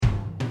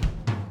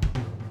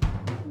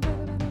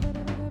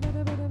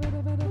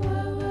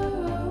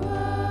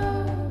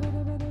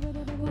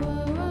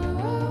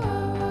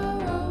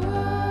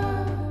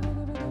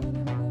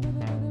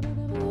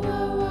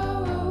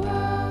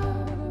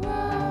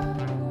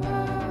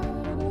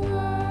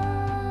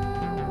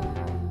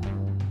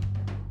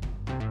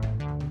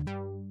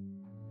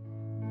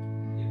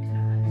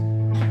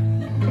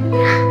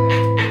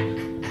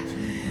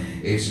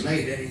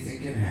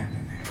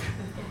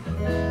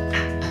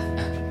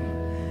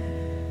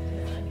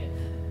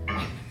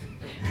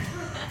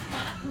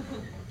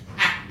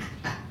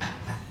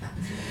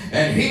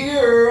and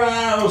here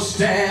I'll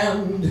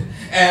stand,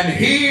 and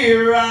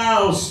here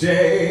I'll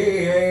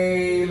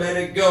stay. Let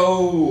it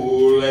go,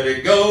 let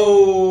it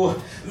go.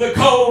 The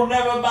cold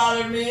never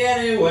bothered me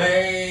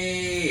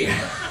anyway.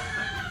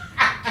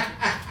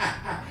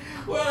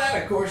 Well,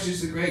 that, of course,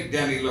 is the great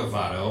Demi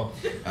Lovato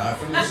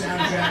from the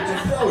soundtrack to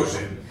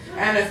Frozen.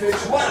 And if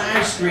it's what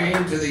I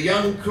scream to the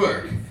young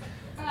clerk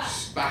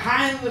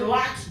behind the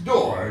locked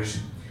doors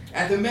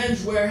at the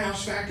Men's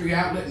Warehouse factory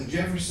outlet in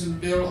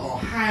Jeffersonville,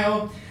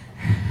 Ohio,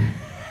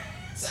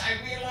 I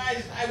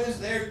realized I was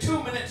there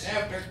 2 minutes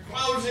after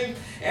closing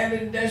and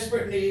in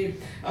desperate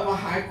need of a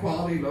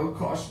high-quality,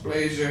 low-cost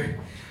blazer,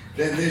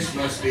 then this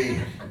must be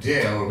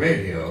Dale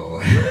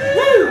Radio.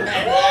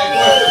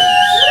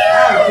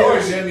 I, of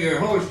course, am your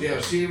host,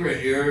 Dale Seaver,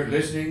 and you're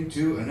listening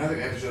to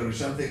another episode of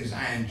Some Things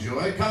I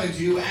Enjoy, coming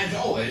to you, as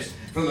always,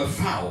 from the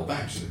foul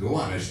banks of the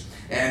Gowanus.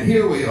 And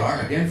here we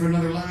are again for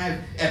another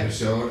live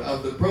episode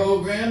of the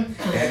program,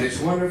 and it's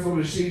wonderful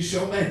to see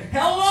so many.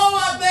 Hello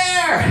up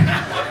there!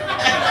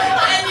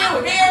 Can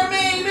you hear me?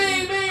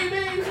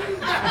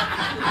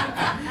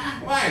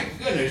 My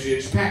goodness,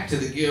 it's packed to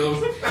the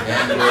gills,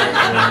 and we're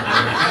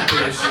happy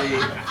to see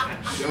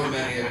so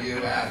many of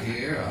you out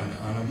here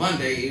on a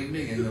Monday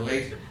evening in the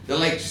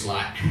late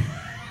slot,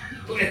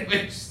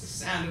 which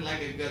sounded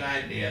like a good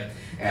idea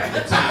at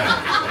the time.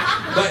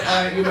 But,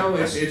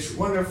 it's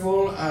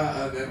wonderful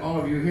that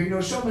all of you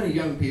here, so many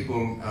young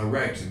people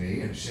write to me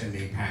and send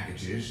me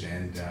packages,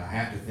 and I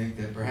have to think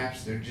that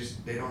perhaps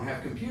they don't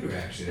have computer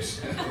access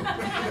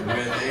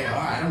where they are.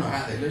 I don't know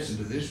how they listen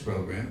to this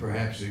program.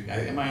 Perhaps,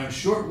 am I on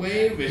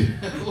shortwave?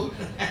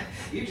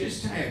 You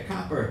just tie a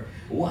copper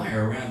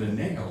wire around a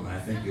nail, and I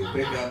think you'll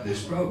pick up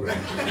this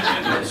program.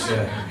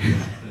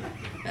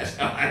 That's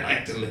how I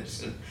like to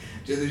listen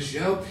to the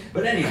show.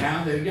 But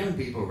anyhow, the young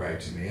people write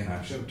to me, and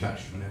I'm so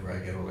touched whenever I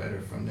get a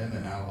letter from them,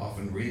 and I'll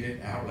often read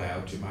it out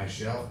loud to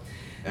myself.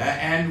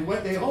 And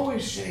what they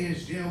always say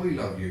is, we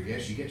love your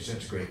guests. You get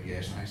such great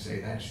guests. And I say,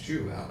 that's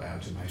true, out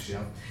loud to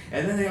myself.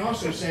 And then they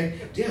also say,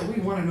 we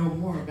want to know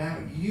more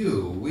about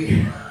you.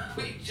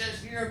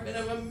 You're a bit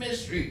of a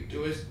mystery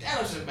to us.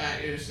 Tell us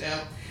about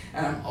yourself.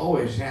 And I'm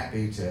always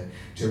happy to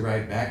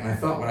write back. And I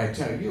thought what I'd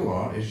tell you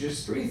all is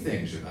just 3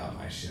 things about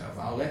myself.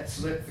 I'll let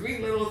slip 3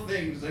 little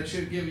things that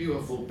should give you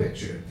a full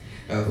picture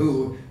of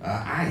who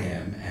I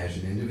am as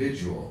an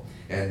individual.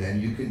 And then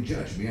you can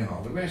judge me on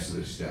all the rest of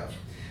this stuff.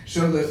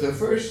 So the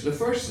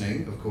first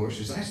thing, of course,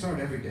 is I start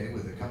every day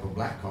with a cup of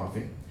black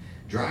coffee,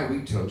 dry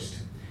wheat toast,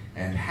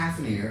 and half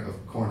an ear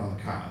of corn on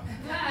the cob.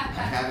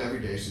 I have every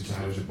day since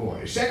I was a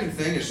boy. Second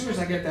thing, as soon as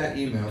I get that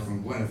email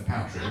from Gwyneth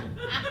Paltrow,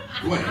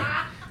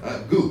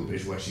 Goop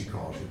is what she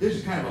calls it. This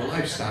is kind of a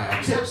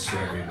lifestyle tips for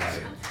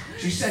everybody.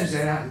 She sends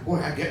that out, and boy,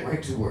 I get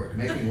right to work,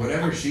 making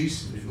whatever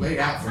she's laid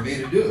out for me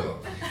to do.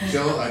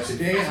 So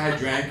today I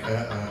drank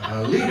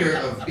a liter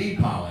of bee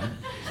pollen,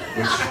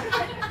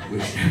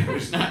 which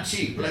was not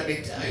cheap, let me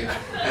tell you.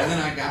 And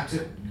then I got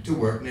to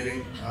work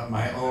knitting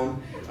my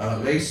own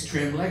lace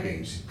trim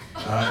leggings.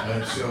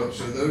 So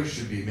those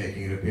should be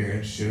making an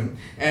appearance soon.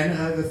 And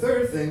the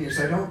third thing is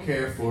I don't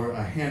care for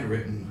a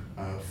handwritten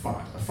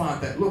font, a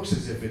font that looks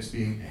as if it's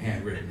being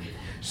handwritten.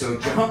 So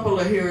Jahumpa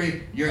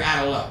Lahiri, you're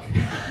out of luck.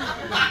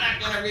 I'm not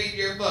going to read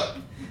your book.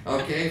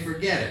 Okay,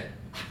 forget it.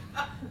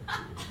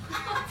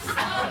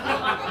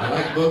 I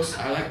like books.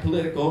 I like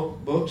political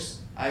books.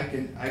 I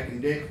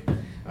can dig.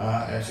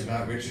 That's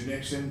about Richard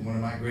Nixon, one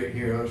of my great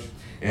heroes.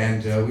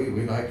 And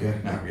we like,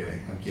 not really,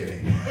 I'm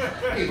kidding.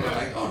 People are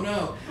like, oh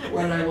no,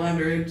 what did I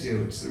wander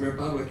into? It's the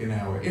Republican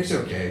hour. It's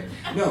okay.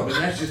 No, but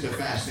that's just a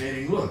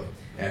fascinating look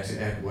at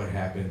what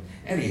happened.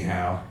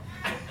 Anyhow,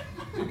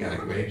 we've got a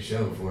great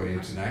show for you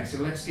tonight, so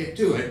let's get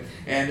to it.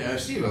 And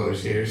Steve-O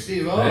is here.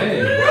 Steve-O.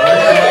 Hey,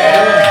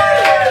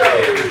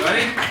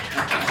 everybody.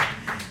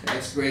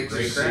 It's great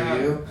to see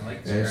you. I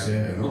like this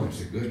crowd.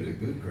 It's a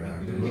good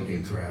crowd,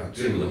 good-looking crowd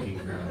too. Good-looking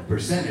crowd.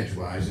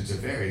 Percentage-wise, it's a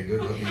very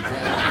good-looking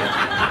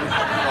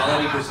crowd.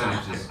 Quality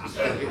percentages.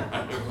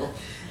 Wonderful.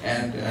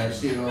 And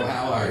Steve-O,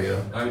 how are you?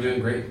 I'm doing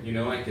great.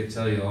 I could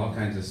tell you all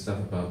kinds of stuff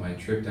about my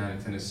trip down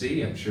to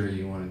Tennessee. I'm sure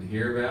you wanted to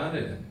hear about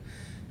it,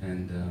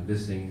 and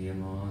visiting the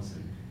in-laws.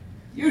 And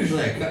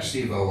Usually I cut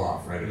Steve-O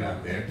off right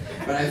about there,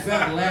 but I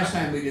felt the last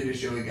time we did a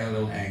show he got a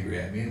little angry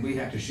at me, and we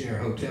have to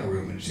share a hotel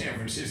room in San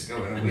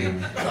Francisco in a week,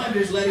 so I'm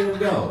just letting him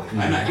go.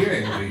 I'm not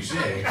hearing what he's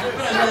saying, but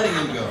I'm letting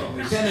him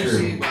go.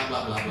 Tennessee, blah,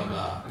 blah, blah, blah,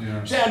 blah.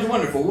 Yeah. Sounds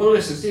wonderful. Well,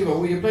 listen, Steve-O,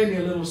 will you play me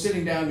a little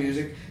sitting down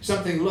music,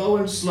 something low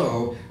and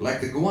slow, like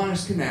the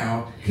Gowanus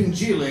Canal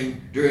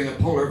congealing during a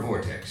polar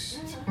vortex?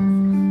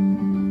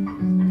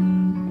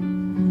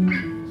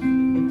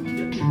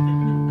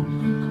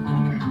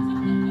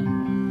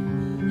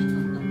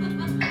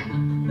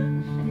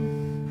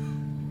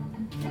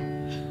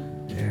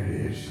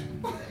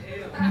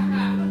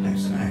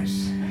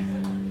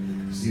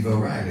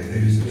 O'Reilly,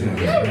 ladies and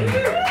gentlemen.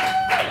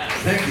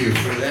 Thank you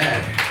for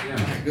that. Yeah.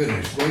 My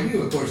goodness. Well,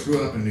 you, of course,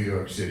 grew up in New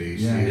York City,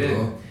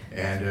 Steve-O.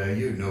 And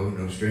you're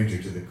no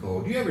stranger to the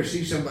cold. Do you ever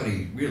see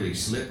somebody really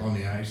slip on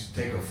the ice,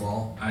 take a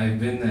fall? I've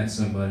been that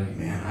somebody.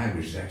 Man, I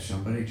was that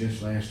somebody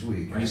just last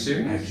week. Are you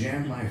serious? I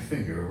jammed my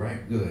finger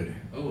right good.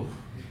 Oh.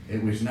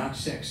 It was not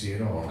sexy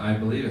at all. I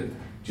believe it.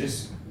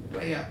 Just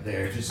way up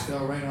there. Just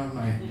fell right on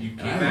my... You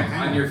came back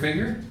on your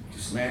finger?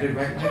 Just landed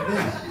right like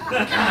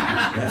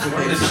that. That's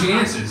What are the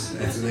chances?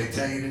 That's what they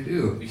tell you to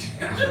do.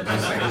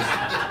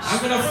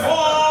 I'm gonna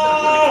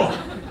fall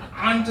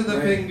onto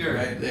the finger.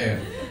 Right there.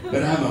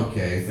 But I'm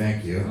okay,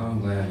 thank you. Oh, I'm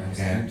glad.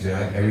 And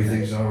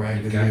everything's all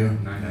right with you?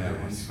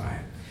 It's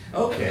fine.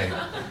 Okay.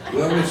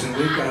 Well, listen,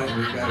 we've got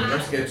it.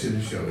 Let's get to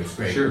the show. It's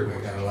great. Sure.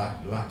 We've got a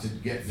lot to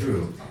get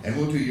through, and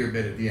we'll do your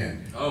bit at the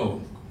end.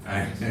 Oh,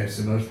 It's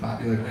the most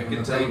popular. I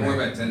can tell you more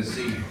about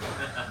Tennessee.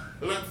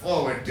 Look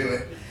forward to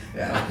it.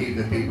 That'll keep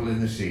the people in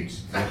the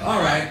seats.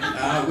 All right.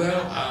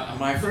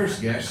 My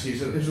first guest,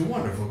 he's a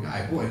wonderful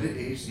guy. Boy,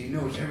 he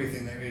knows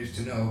everything there is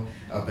to know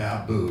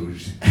about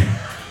booze.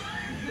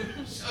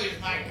 So he's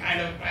my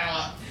kind of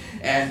fella.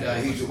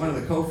 And he's one of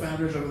the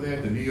co-founders over there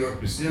at the NY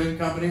Distilling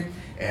Company.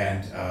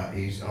 And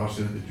he's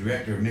also the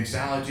director of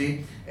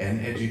mixology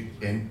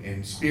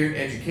and spirit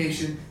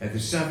education at the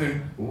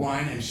Southern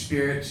Wine and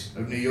Spirits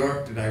of New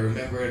York. Did I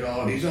remember it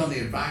all? He's on the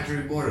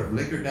advisory board of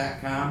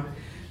liquor.com.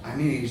 I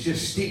mean, he's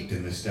just steeped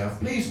in this stuff.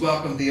 Please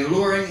welcome the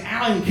alluring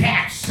Allen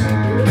Katz.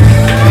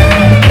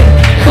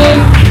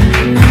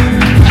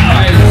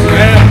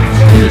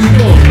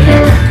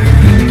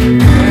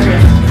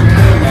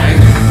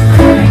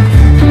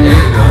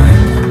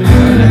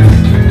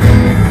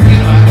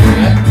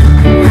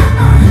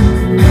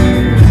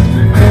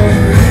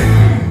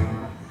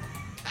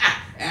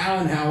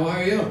 Allen, how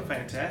are you?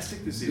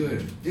 Fantastic this evening.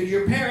 Good. Did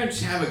your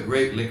parents have a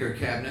great liquor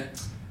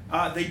cabinet?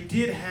 They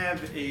did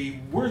have a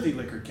worthy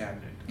liquor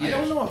cabinet. Yes. I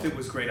don't know if it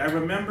was great. I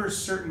remember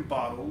certain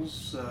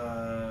bottles.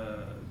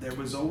 There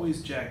was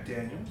always Jack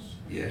Daniels.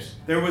 Yes.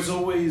 There was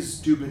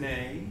always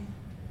Dubonnet.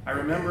 I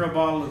remember a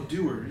bottle of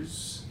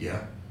Dewar's.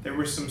 Yeah. There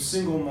were some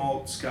single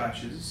malt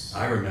scotches.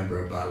 I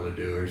remember a bottle of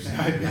Dewar's.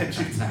 I bet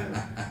you do.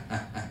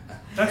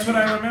 That's what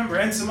I remember.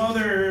 And some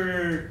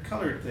other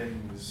colored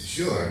things.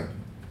 Sure.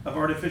 Of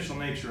artificial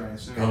nature, I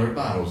assume. Colored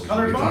bottles.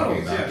 Colored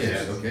bottles, yes.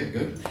 yes. Okay,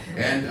 good.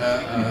 And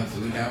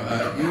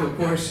now, you, of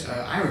course,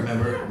 I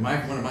remember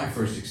one of my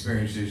first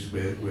experiences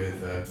with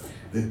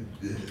the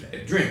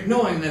drink,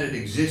 knowing that it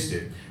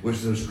existed,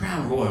 was those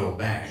Crown Royal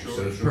bags,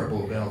 those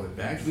purple velvet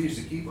bags. We used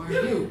to keep our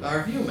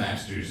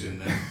Viewmasters in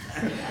them,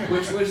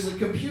 which was the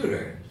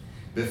computer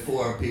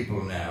before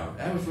people now.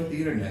 That was what the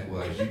internet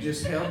was. You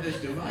just held this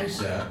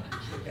device up,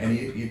 and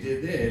you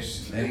did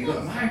this, and you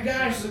go, my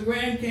gosh, the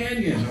Grand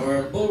Canyon, or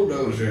a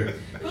bulldozer.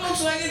 It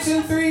looks like it's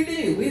in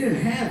 3D. We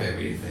didn't have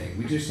everything.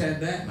 We just had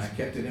that, and I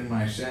kept it in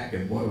my sack,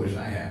 and boy, was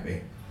I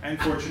happy. And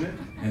fortunate.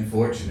 And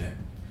fortunate.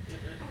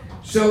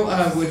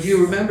 So, would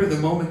you remember the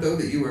moment, though,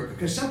 that you were,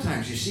 because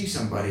sometimes you see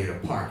somebody at a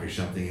park or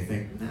something, you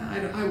think, no,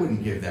 I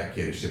wouldn't give that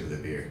kid a sip of the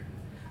beer.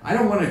 I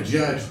don't want to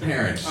judge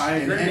parents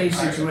in any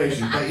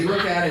situation, but you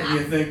look at it and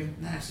you think,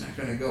 that's not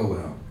going to go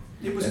well.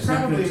 It was That's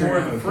not probably gonna turn more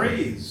of out a okay.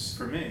 phrase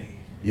for me.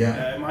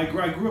 Yeah. I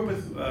grew up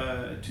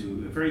with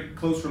two very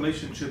close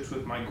relationships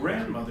with my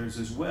grandmothers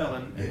as well,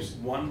 and Yes.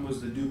 one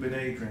was the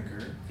Dubonnet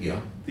drinker.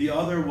 Yeah. The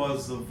other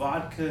was the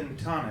vodka and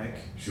tonic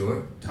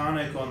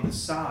on the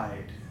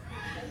side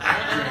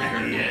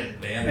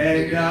drinker. And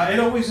it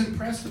always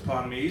impressed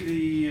upon me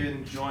the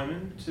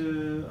enjoyment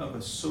of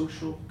a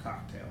social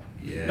cocktail.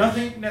 Yes.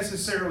 Nothing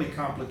necessarily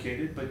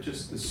complicated, but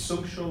just the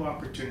social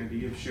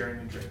opportunity of sharing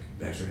a drink.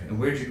 That's right. And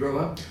where'd you grow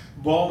up?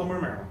 Baltimore,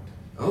 Maryland.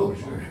 Oh,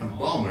 sure.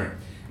 Baltimore.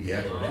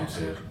 Yeah, well, that's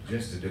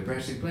just a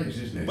depressing place,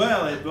 isn't it?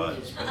 Well, it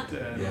was, but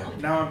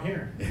now I'm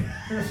here.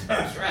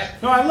 That's right.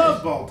 No, I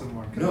love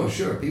Baltimore. No,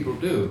 sure, people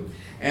do.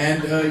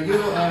 And you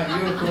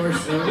of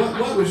course,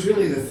 what was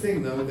really the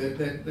thing, though,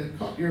 that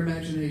caught your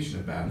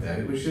imagination about that?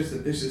 It was just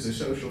that this is a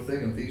social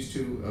thing of these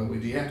two.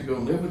 Do you have to go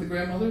and live with the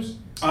grandmothers?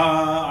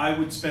 I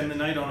would spend the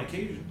night on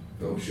occasion.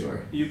 Oh,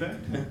 sure. You bet.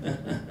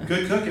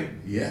 Good cooking.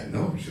 Yeah,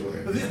 no, sure.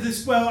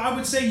 Well, I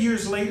would say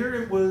years later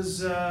it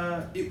was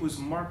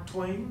Mark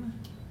Twain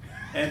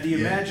and the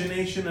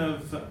imagination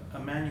of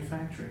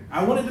manufacturing.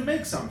 I wanted to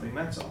make something.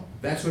 That's all.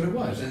 That's what it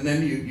was. And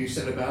then you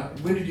said about,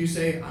 when did you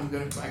say, I'm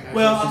going to try?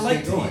 Well,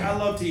 I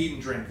love to eat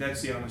and drink.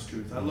 That's the honest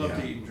truth. I love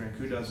to eat and drink.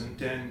 Who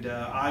doesn't? And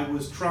I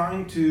was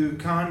trying to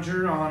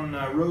conjure on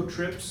road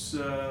trips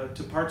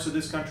to parts of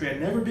this country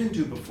I'd never been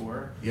to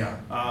before. Yeah.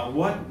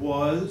 What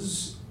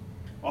was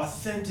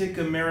authentic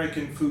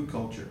American food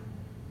culture?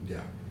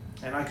 Yeah.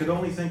 And I could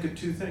only think of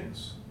two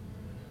things.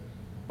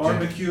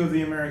 Barbecue of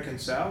the American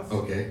South.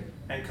 Okay.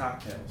 And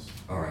cocktails.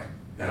 All right.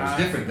 That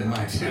was different than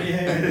mine, too.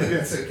 Yeah.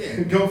 That's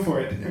okay. Go for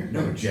it.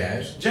 No,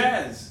 jazz.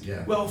 Jazz.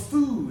 Yeah. Well,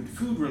 food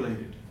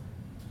related.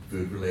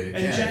 Food related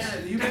And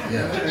jazz. you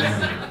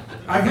Yeah.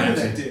 I've heard of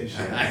that dish.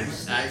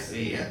 I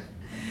see, yeah.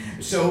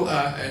 So,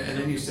 and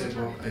then you said,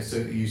 so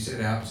you set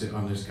out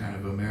on this kind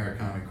of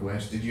Americana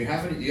quest. Have you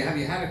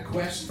had a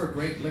quest for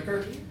great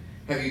liquor?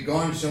 Have you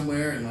gone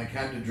somewhere and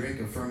had to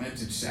drink a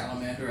fermented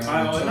salamander?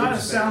 Not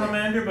a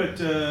salamander,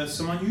 but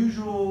some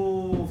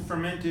unusual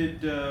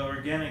fermented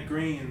organic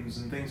greens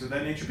and things of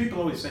that nature. People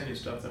always send you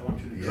stuff they want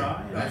you to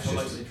try.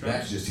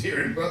 That's just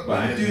here in Brooklyn. Well,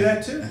 I do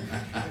that too.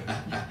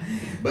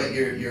 But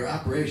your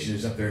operation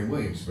is up there in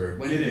Williamsburg.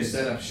 When did you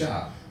set up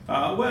shop?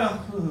 Oh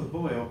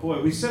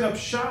boy. We set up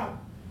shop.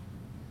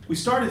 We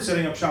started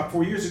setting up shop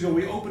 4 years ago.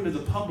 We opened to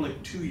the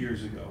public 2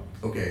 years ago.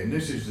 Okay, and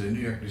this is the New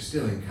York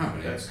Distilling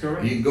Company. That's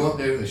correct. You can go up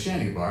there to the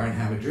shanty bar and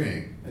have a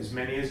drink. As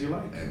many as you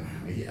like.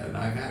 And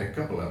I've had a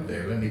couple up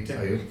there, let me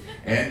tell you.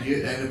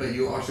 But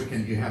you also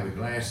you have a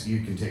glass.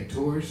 You can take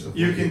tours.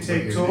 You can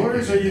take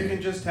tours, or you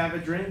can just have a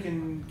drink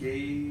and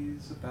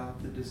gaze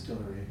about the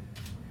distillery.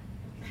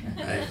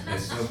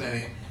 As so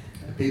many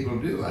people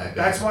do.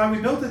 That's why we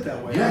built it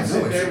that way. Yeah, I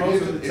sit there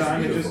most of the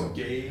time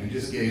and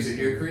just gaze at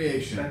your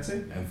creation. That's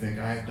it. And think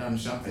I've done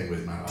something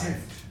with my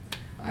life.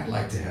 I'd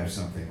like to have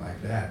something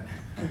like that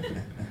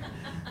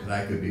that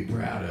I could be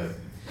proud of.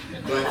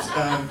 But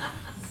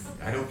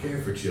I don't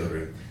care for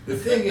children. The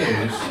thing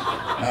is,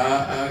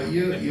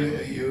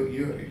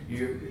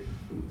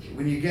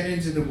 when you get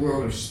into the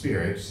world of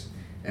spirits,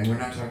 and we're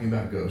not talking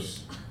about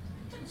ghosts.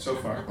 So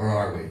far. Or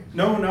are we?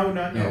 No,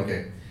 not yet.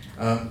 Okay.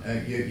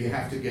 You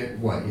have to get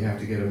what? You have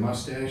to get a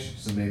mustache,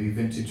 some maybe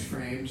vintage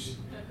frames.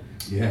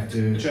 You have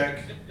to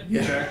check.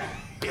 Yeah.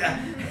 Yeah.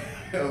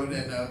 Oh,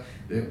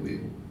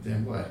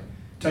 then what?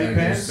 Tight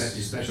pants.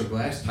 Your special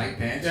glass, tight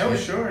pants. Yeah,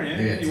 sure.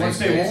 Yeah. You want to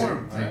stay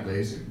warm. Tight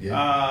blazer.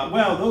 Yeah.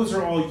 Well, those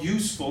are all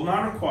useful,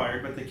 not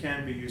required, but they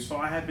can be useful.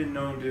 I have been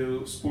known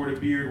to sport a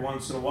beard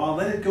once in a while.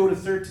 Let it go to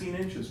 13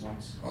 inches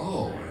once.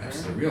 Oh,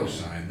 that's the real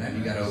sign. Then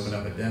you got to open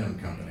up a denim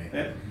company.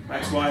 Yep.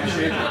 That's why I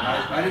shaved it.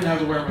 I didn't have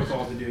the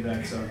wherewithal to do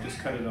that, so just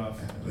cut it off.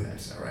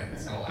 That's all right.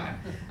 That's a lot.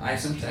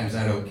 Sometimes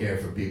I don't care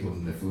for people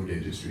in the food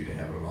industry to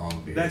have a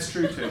long beard. That's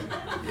true too.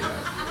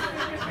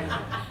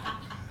 Yeah.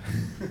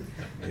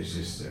 It's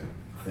just a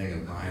thing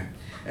of mine.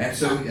 And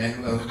so,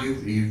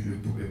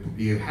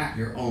 you have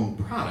your own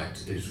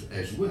product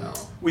as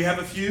well. We have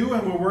a few,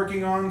 and we're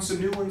working on some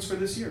new ones for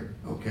this year.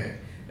 Okay.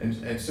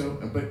 And so,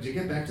 but to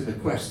get back to the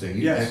quest thing,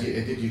 yes.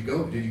 Did you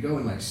go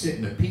and like sit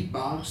in a peat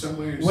bog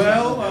somewhere?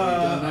 Well,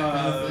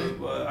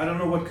 I don't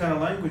know what kind of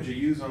language you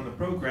use on the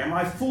program.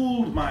 I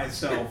fooled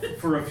myself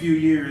for a few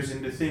years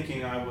into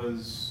thinking I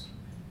was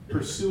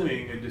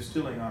pursuing a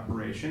distilling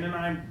operation, and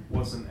I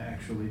wasn't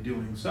actually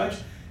doing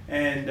such.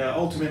 And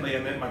ultimately, I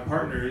met my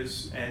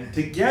partners, and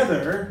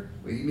together.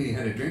 Well, you mean you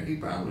had a drinking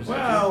problem?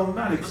 Well,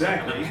 not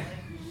exactly.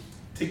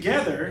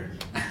 Together.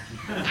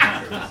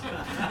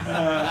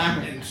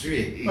 I'm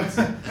intrigued.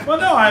 Well,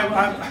 no,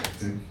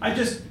 I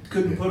just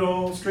couldn't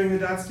string the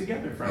dots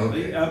together,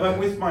 frankly. Okay. But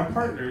with my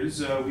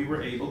partners, we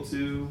were able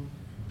to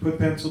put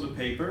pencil to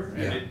paper,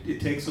 and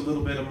it takes a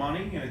little bit of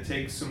money, and it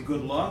takes some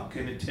good luck,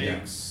 and it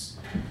takes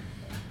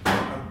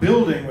a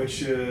building,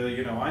 which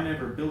I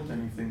never built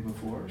anything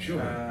before. Sure.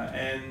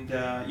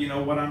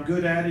 What I'm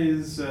good at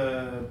is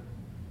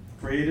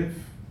creative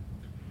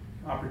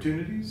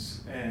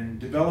opportunities and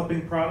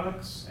developing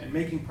products and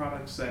making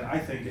products that I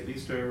think at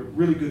least are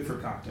really good for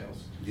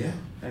cocktails. Yeah.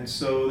 And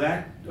so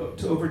that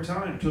over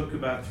time took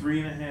about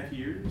 3.5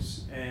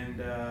 years, and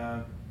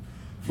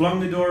flung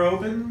the door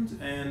open,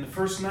 and the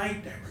first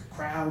night there were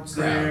crowds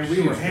there.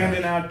 We were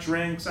handing out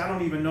drinks. I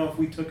don't even know if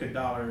we took $1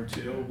 or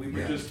 $2. We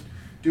were just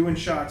doing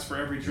shots for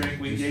every drink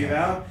we gave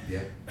out.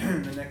 Yeah.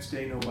 And the next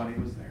day nobody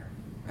was there.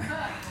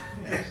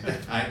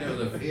 I know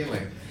the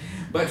feeling.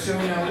 But so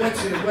now,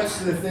 what's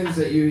the things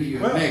that you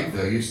make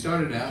though? You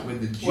started out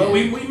with the gin. Well,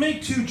 we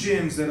make 2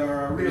 gins that are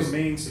our real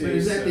mainstays. But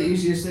is that the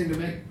easiest thing to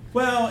make?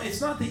 Well, it's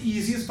not the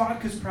easiest.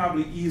 Vodka's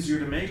probably easier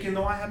to make, and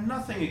though I have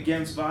nothing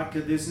against vodka,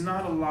 there's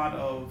not a lot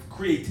of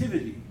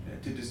creativity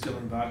to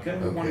distilling vodka.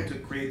 We wanted to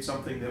create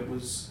something that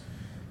was,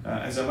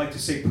 as I like to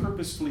say,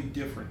 purposefully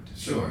different.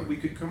 Sure. So we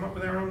could come up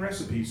with our own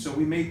recipes. So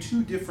we made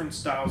 2 different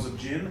styles of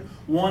gin.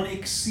 One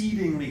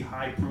exceedingly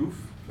high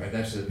proof. Right,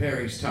 that's the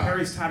Perry's Tot.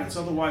 Perry's Tot. It's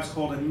otherwise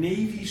called a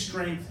Navy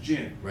strength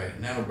gin. Right,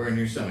 and that'll burn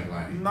your stomach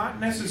lining. Not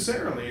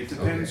necessarily. It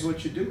depends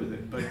what you do with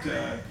it. But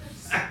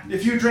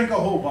if you drink a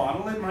whole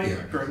bottle, it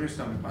might burn your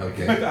stomach lining.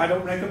 Okay. But I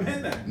don't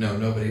recommend that. No,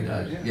 nobody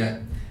does.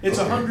 Yeah. It's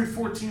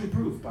 114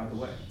 proof, by the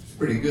way. It's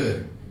pretty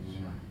good.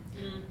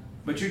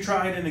 But you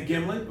try it in a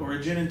gimlet or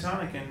a gin and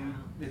tonic, and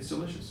it's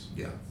delicious.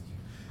 Yeah.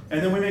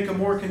 And then we make a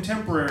more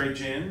contemporary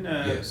gin,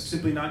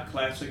 simply not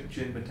classic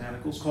gin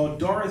botanicals, called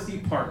Dorothy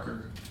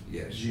Parker.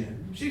 Yes.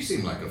 Gin. She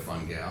seemed like a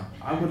fun gal.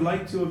 I would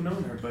like to have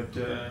known her, but...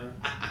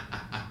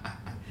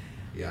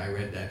 Yeah, I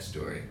read that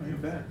story. Oh, you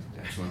bet.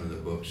 That's one of the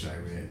books I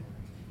read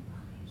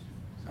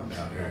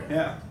about her.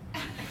 Yeah.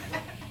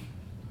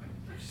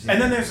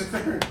 And then there's a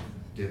third.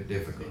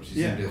 Difficult. She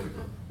seemed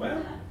difficult.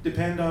 Well,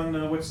 depend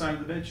on what side of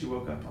the bed she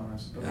woke up on, I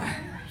suppose. I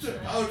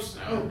suppose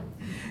so.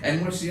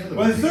 And what's the other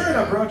one? Well, the third,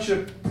 I brought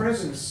you a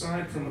present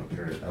aside from a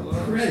present. Well,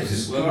 this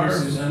is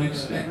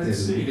unexpected. Let's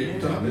see. We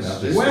didn't talk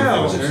about this.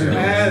 Well,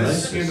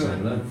 as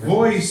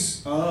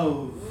voice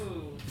of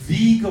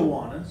the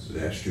Gowanus.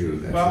 That's true.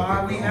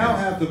 That's we now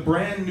have the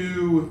brand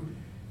new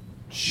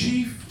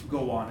Chief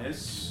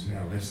Gowanus.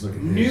 Now let's look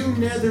at this. New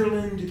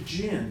Netherland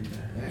gin.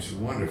 That's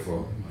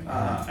wonderful.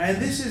 And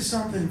this is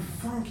something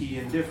funky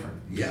and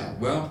different. Yeah,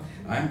 well,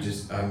 I'm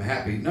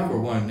happy. Number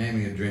one,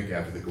 naming a drink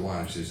after the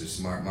Gowanus is a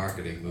smart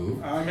marketing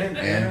move. Amen.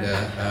 And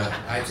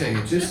I tell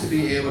you, just to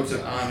be able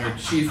to honor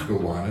Chief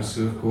Gowanus,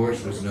 who of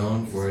course was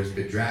known for his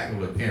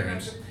bedraggled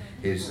appearance,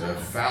 his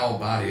foul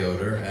body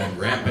odor, and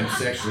rampant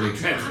sexually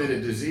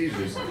transmitted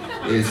diseases,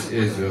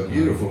 is a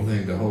beautiful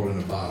thing to hold in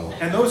a bottle.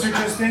 And those are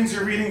just things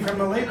you're reading from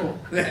the label.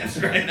 That's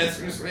right.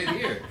 That's what's right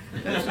here.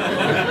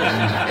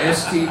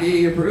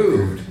 STD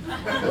approved.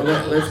 Well,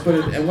 let's put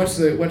it. And what's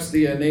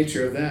the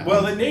nature of that?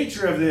 Well, the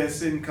nature of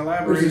this in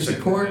collaboration. Is this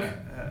a cork?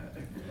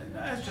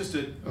 That's just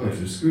a. Oh,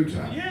 it's a screw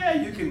top.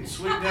 Yeah, you can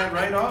swig that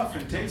right off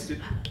and taste it.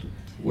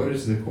 What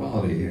is the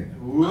quality here?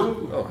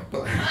 Whoa. Oh,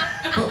 put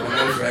my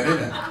nose right in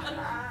it.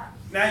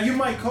 Now you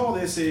might call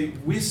this a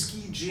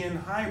whiskey gin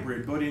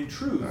hybrid, but in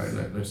truth. All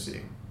right, let's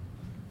see.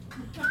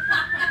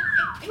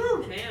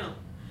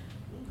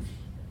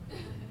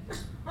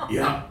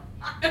 Yeah.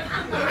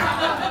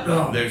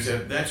 No,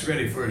 that's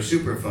ready for a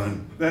super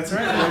fun. That's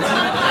right.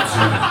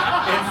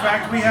 In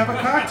fact, we have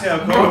a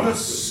cocktail called the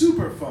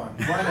Super Fun.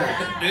 Why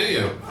not? Do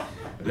you?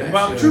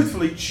 Well,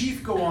 truthfully,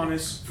 Chief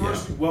Gowanus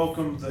first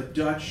welcomed the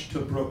Dutch to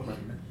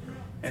Brooklyn,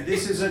 and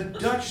this is a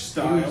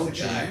Dutch-style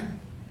gin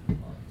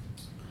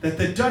that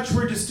the Dutch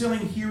were distilling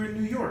here in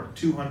New York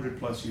 200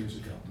 plus years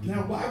ago.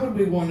 Now, why would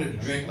we want to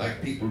drink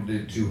like people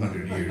did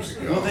 200 years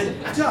ago? Well, the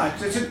Dutch,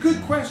 that's a good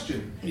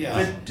question.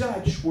 Yeah. The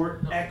Dutch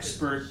were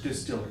expert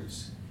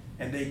distillers.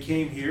 And they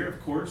came here,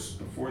 of course,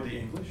 before the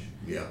English.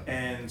 Yeah.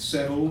 And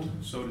settled,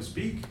 so to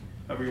speak,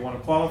 however you want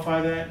to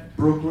qualify that,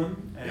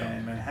 Brooklyn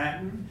and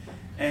Manhattan.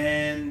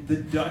 And the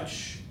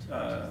Dutch,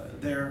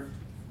 their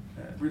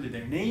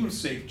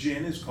namesake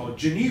gin is called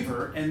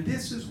Genever. And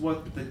this is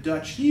what the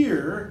Dutch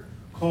here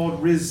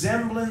called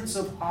resemblance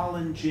of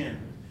Holland gin.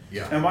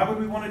 Yeah. And why would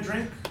we want to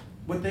drink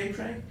what they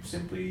drank?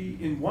 Simply,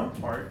 in one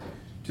part,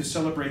 to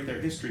celebrate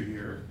their history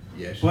here.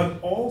 Yes. But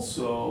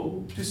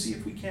also to see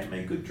if we can't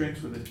make good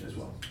drinks with it as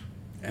well.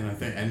 And I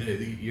think,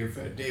 your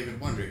friend David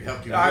Wondrich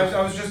helped you.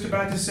 I was just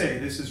about to say,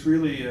 this is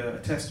really a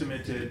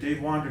testament to Dave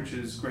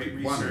Wondrich's great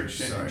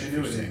research and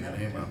ingenuity.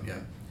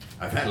 Yeah.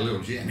 I've had a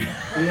little gin.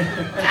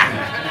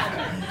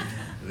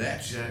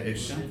 That's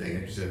it's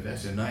something.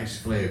 That's a nice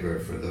flavor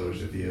for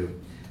those of you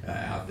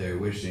out there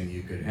wishing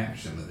you could have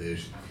some of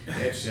this.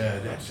 That's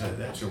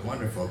a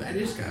wonderful. That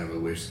is kind of a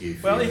whiskey.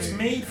 Well, it's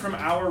made from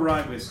our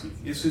rye whiskey.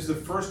 This is the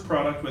first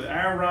product with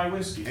our rye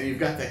whiskey. And you've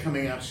got that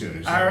coming out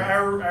soon.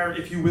 Our,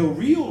 if you will,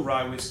 real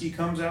rye whiskey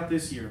comes out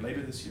this year,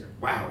 later this year.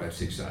 Wow,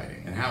 that's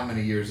exciting. And how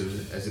many years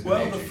has it been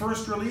Well, aging? the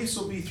first release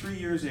will be 3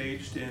 years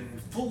aged in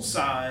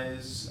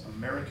full-size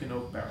American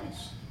oak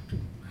barrels.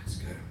 That's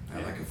good. I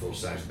like a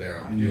full-size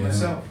barrel. I do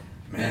myself.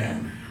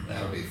 Man,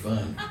 that'll be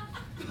fun.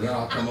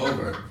 Well, I'll come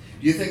over.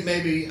 Do you think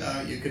maybe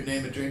you could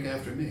name a drink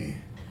after me?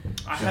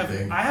 I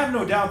have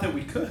no doubt that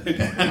we could.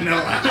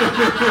 No.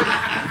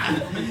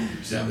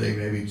 Something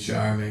maybe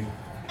charming,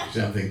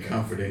 something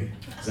comforting,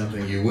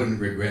 something you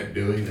wouldn't regret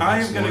doing. I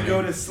am going to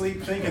go to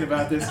sleep thinking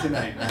about this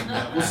tonight.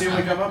 And, we'll see what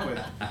we come up with.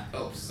 I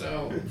hope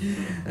so.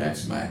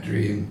 That's my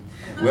dream.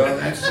 Well,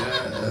 that's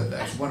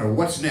wonderful.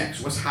 What's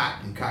next? What's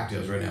hot in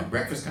cocktails right now?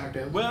 Breakfast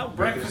cocktails? Well,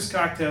 breakfast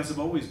cocktails have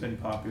always been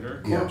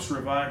popular. Corpse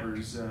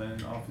revivers,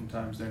 and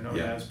oftentimes they're known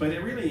as. But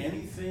really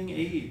anything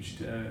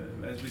aged,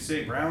 as we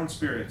say, brown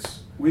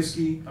spirits,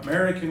 whiskey,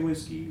 American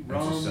whiskey,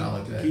 rum,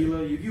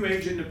 tequila. If you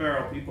age in a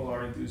barrel, people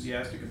are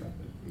enthusiastic about it.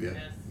 Yeah.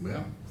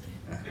 Well.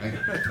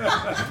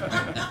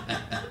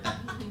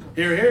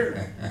 Hear,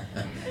 hear.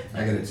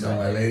 I got to tell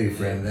my lady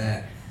friend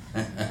that.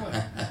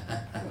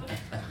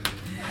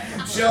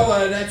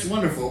 So that's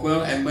wonderful.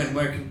 Well, and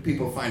where can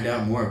people find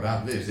out more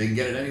about this? They can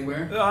get it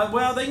anywhere?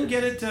 Well, they can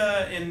get it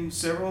in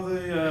several of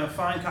the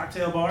fine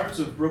cocktail bars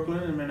of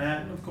Brooklyn and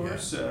Manhattan, of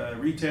course,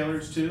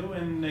 retailers too,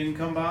 and they can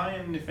come by,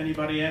 and if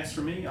anybody asks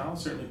for me, I'll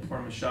certainly pour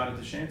them a shot at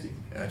the shanty.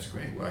 That's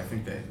great. Well, I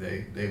think that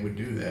they would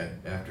do that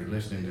after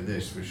listening to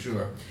this, for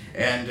sure.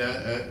 And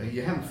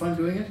you having fun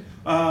doing it?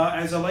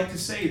 As I like to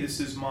say, this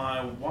is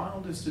my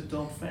wildest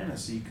adult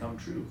fantasy come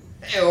true.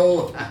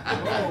 Oh.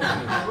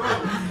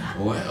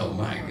 Well,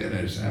 my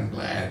goodness, I'm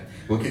glad.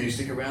 Well, can you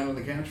stick around on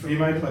the couch for me? Be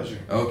my pleasure.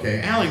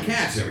 Okay, Allen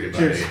Katz,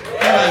 everybody. Cheers. How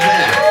about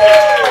that?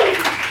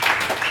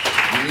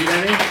 You need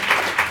any?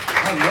 I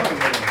love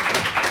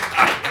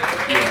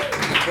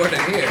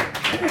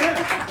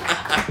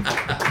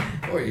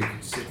it. Or you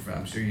can sip from,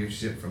 I'm sure you've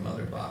sipped from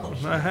other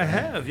bottles. I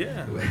have,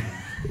 yeah.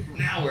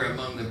 Now we're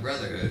among the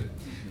brotherhood.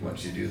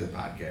 Once you do the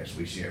podcast,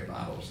 we share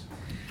bottles.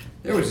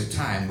 There was a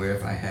time where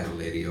if I had a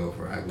lady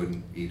over, I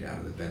wouldn't eat out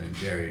of the Ben &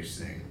 Jerry's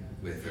thing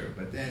with her.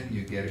 But then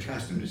you get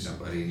accustomed to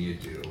somebody, and you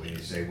do, and you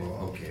say, well,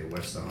 okay,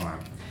 what's the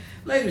harm?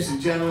 Ladies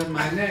and gentlemen,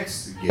 my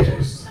next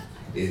guest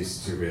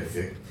is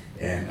terrific,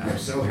 and I'm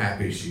so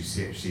happy she's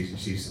here.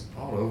 She's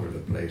all over the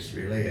place,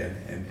 really,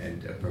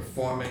 and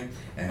performing,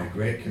 and a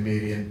great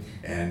comedian,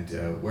 and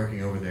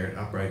working over there at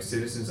Upright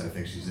Citizens. I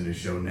think she's in a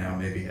show now,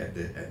 maybe at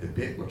the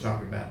Pit. We'll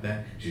talk about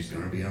that. She's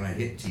going to be on a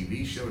hit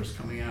TV show that's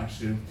coming out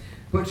soon.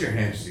 Put your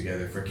hands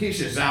together for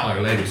Keisha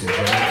Zollar, ladies and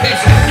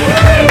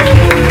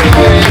gentlemen.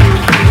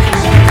 Keisha!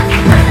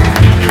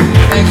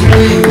 Thanks for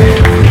being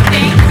here.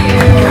 Thank you.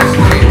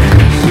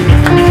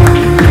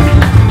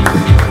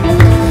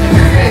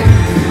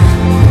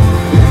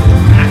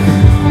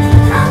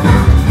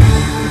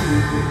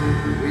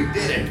 We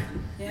did it.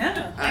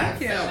 Yeah, I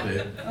thank you. felt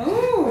it.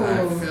 Oh. I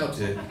felt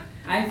it.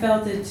 I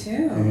felt it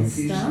too.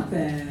 Keisha, Stop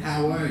it.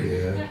 How are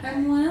you?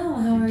 I'm well.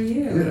 How are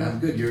you? Good. I'm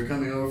good. You're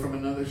coming over from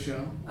another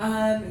show?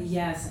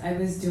 Yes, I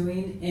was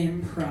doing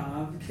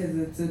improv because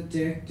it's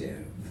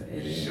addictive.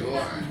 It is. Sure.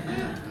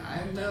 Yeah.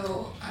 I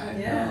know.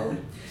 Yeah. know.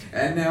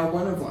 And now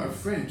one of our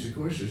friends, of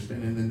course, has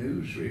been in the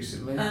news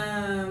recently.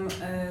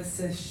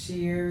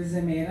 Sashir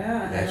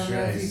Zameda. That's I don't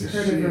know right, if you've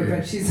heard of her,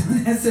 but she's on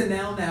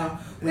SNL now,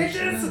 which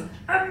is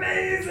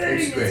amazing.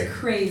 It's great. It's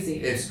crazy.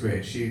 It's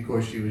great. She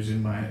was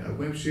in my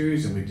web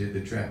series, and we did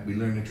we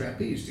learned the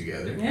trapeze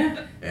together.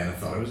 Yeah. And I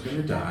thought I was going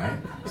to die,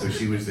 so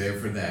she was there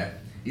for that.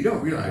 You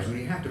don't realize when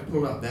you have to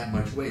pull up that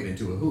much weight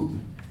into a hoop,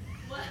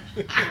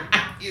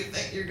 you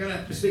think you're going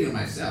to, speaking of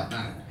myself,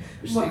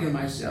 It's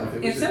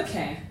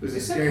okay. It was a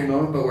It's scary okay.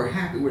 moment, but we're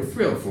happy, we're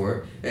thrilled for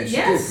her, and she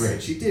Yes. did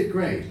great. She did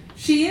great.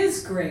 She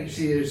is great.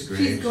 She is great.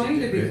 She's going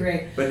to be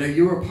great. But now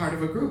you were part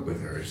of a group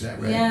with her, is that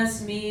right?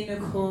 Yes, me,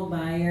 Nicole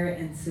Byer,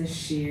 and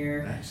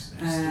Sashir. That's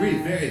three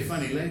very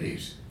funny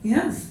ladies.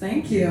 Yes,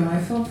 thank you.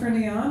 I feel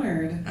pretty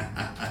honored.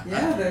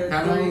 Yeah,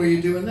 How long were you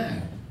doing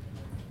that?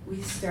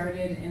 We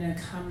started in a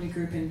comedy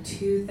group in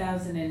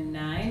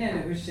 2009, and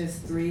it was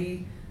just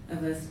three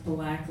of us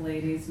black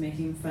ladies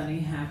making funny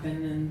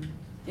happen and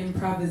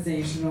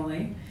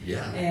improvisationally.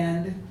 Yeah.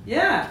 And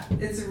yeah,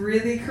 it's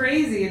really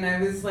crazy. And I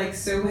was like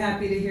so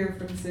happy to hear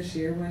from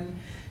Sashir when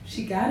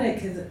she got it,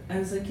 because I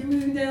was like, you're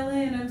moving to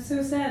LA and I'm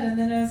so sad. And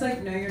then I was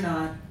like, no, you're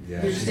not.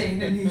 Yeah, You're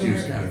staying in New York. She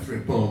was kind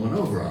of pulling one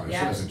over on us,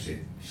 Yeah. wasn't she?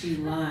 She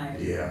lied.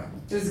 Yeah.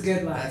 It was a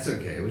good lie. That's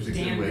okay. It was a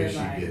Damn good way good she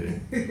lie.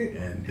 did it.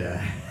 And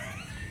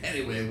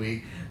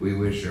anyway, we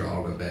wish her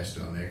all the best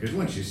on there. Because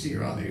once you see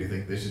her on there, you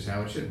think this is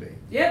how it should be.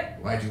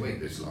 Yep. Why'd you wait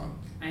this long?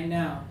 I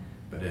know.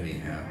 But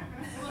anyhow.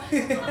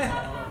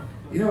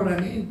 You know what I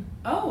mean?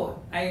 Oh,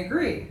 I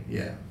agree.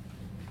 Yeah.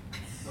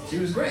 She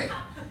was great.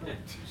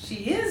 She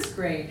is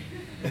great.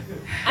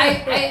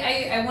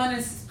 I want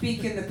to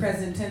speak in the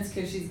present tense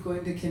because she's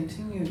going to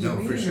continue to No,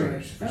 be for sure.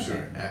 here. For Okay.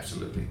 sure.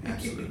 Absolutely.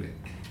 Absolutely.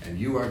 And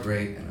you are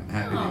great, and I'm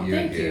happy Oh, that you're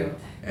thank here. you.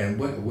 And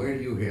where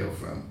do you hail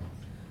from?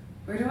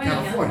 Where do I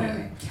California. hail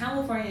from?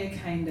 California,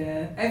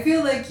 kinda. I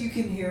feel like you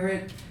can hear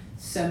it.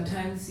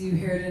 Sometimes you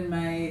hear it in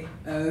my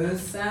O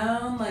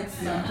sound. Like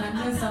sometimes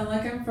I sound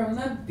like I'm from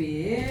the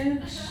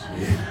beach.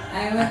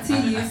 I went to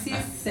UC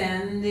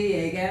San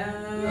Diego.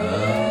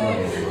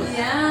 Oh.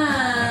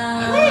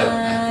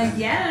 Yeah.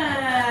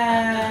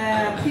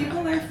 Yeah.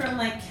 People are from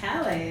like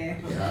Cali.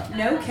 Yeah.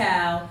 No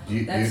Cal.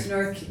 You- That's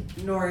you-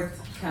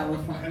 North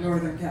California.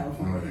 Northern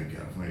California. Northern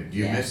California. Do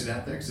you Yeah. miss it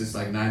out there? Because it's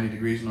like 90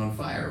 degrees and on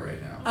fire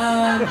right now.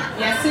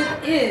 Yes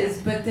it is,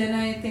 but then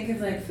I think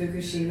of like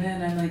Fukushima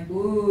and I'm like,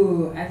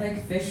 ooh, I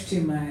like fish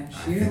too much.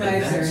 I Your think of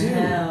lives that are too.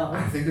 hell.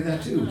 I think of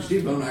that too.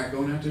 Steve and I are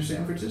going out to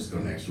San Francisco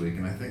next week,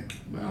 and I think,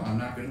 well, I'm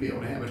not going to be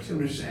able to have a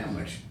tuna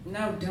sandwich.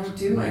 No, don't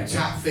do My it.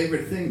 top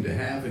favorite thing to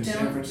have in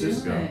San Don't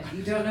Francisco. do it.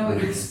 You don't know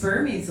what your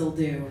spermies will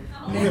do.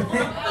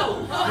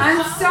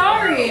 I'm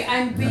sorry.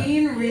 I'm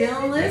being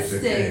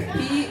realistic.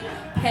 That's okay.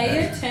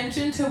 Pay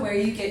attention to where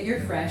you get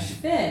your fresh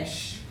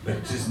fish.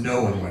 But just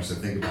no one wants to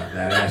think about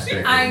that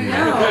aspect. I of me.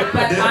 know,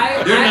 but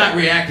they're not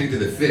reacting to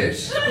the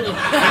fish. They're They're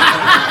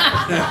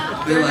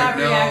like, not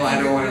no, reacting I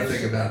to don't want to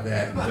fish. think about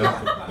that.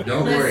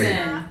 Don't worry.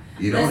 Listen.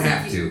 You don't Listen,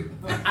 have to.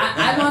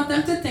 I want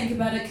them to think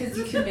about it because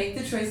you can make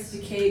the choice to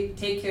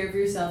take care of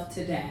yourself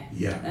today.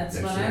 Yeah, That's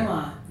what right. I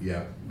want.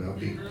 Yeah, well,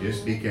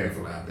 just be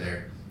careful out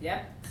there.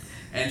 Yep.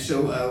 And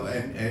so,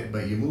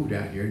 but you moved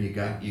out here and you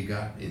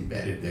got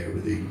embedded there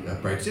with the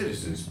Upright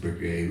Citizens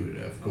Brigade,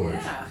 of course.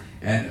 Yeah.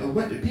 And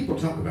what did people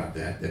talk about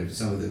that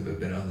some of them have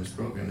been on this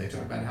program? They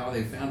talk about how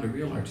they found a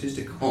real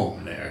artistic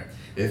home there.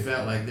 They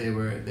felt like they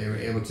were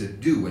able to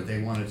do what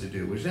they wanted to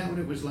do. Was that what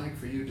it was like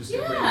for you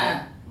discovering Yeah.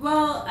 that?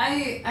 Well,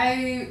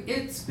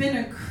 it's been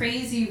a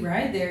crazy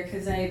ride there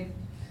because I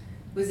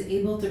was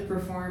able to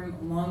perform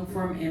long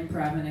form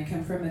improv, and I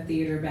come from a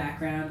theater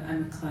background.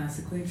 I'm a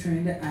classically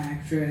trained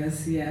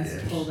actress. Yes,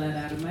 pull that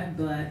out of my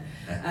butt.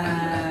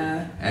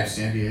 At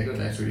San Diego,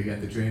 that's where you got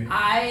the training?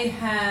 I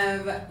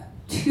have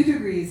 2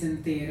 degrees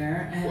in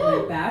theater. I have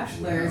my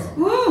bachelor's.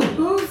 Wow.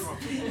 Woo!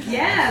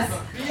 Yes,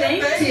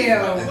 thank you.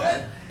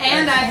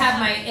 And I have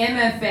my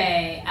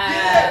MFA,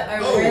 a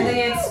really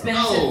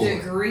expensive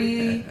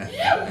degree.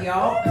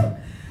 Yup.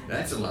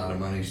 That's a lot of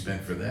money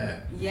spent for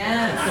that.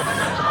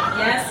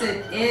 Yes,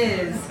 it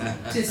is.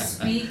 To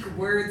speak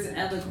words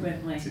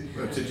eloquently.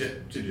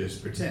 To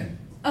just pretend.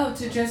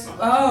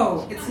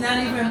 It's not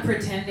even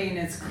pretending,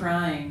 it's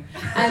crying.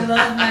 I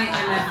love my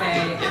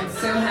MFA. I'm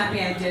so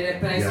happy I did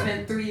it, but I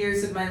spent 3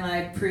 years of my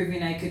life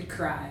proving I could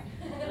cry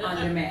on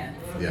demand.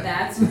 Yeah.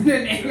 That's what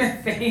an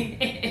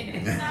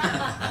MFA is.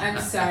 I'm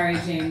sorry,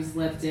 James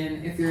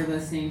Lipton, if you're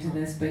listening to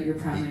this, but you're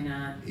probably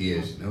not. He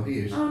is. No, he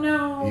is. Oh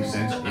no. He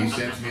sends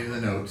me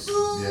the notes.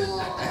 Yeah.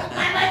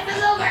 My life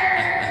is over.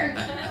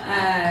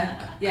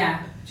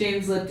 Yeah.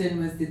 James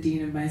Lipton was the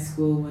dean of my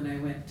school when I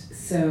went.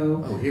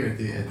 So. Oh, here at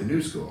the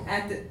new school.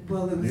 It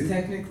was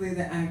technically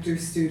the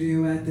actor's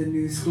studio at the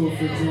new school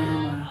for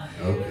drama.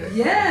 Okay.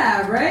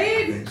 Yeah,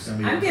 right?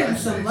 I'm getting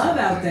some love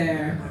out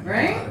there,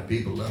 right? A lot of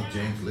people love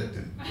James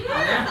Lipton.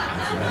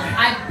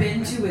 I've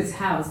been to his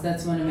house.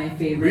 That's one of my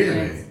favorite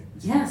things.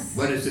 Yes.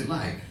 What is it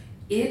like?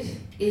 It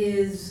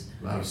is...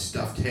 A lot of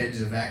stuffed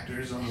heads of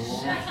actors on the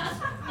wall.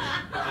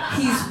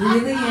 He's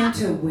really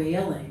into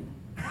whaling.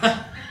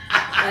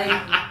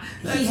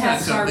 He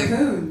has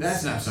harpoons.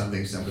 That's not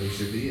something somebody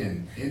should be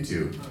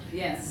into.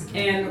 Yes,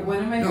 and one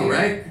of my favorite... No,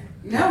 right?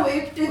 No,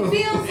 it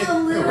feels a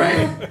little...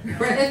 Right.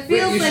 It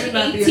feels like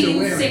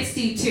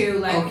 1862,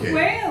 like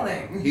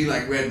whaling. He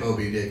like read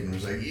Moby Dick and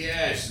was like,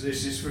 yes,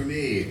 this is for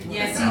me.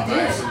 Yes, he I'll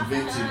did. buy some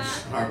vintage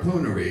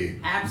harpoonery.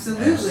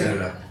 Absolutely. And set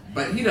it up.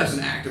 But he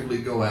doesn't actively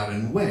go out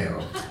and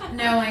whale.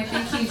 No, I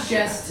think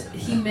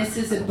he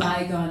misses a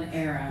bygone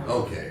era.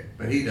 Okay,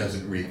 but he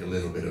doesn't reek a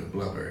little bit of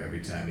blubber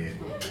every time he...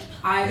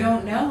 I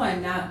don't know,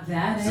 I'm not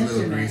that He's intimate. a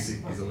little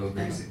greasy, he's a little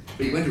greasy.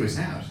 But you went to his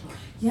house.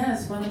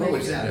 Yes, one of my... What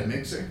was that, a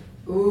mixer?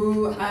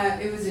 Ooh,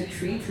 it was a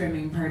tree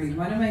trimming party.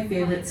 One of my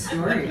favorite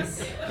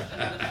stories.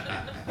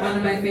 One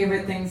of my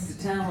favorite things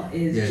to tell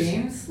is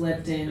James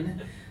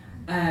Lipton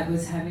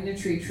was having a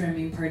tree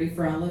trimming party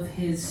for all of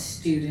his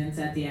students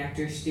at the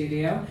Actors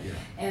Studio. Yeah.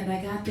 And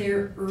I got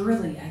there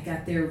early. I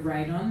got there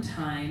right on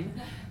time.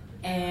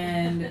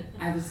 And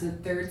I was the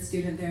third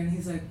student there, and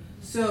he's like,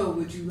 so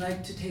would you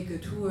like to take a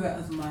tour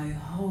of my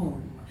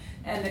home?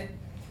 And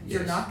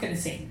you're not going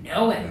to say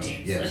no at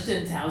James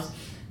Lipton's house.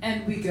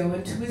 And we go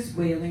into his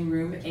whaling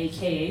room,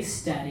 aka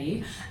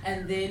study,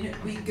 and then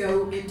we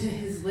go into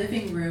his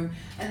living room,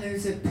 and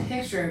there's a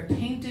picture, a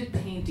painted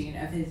painting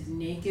of his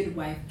naked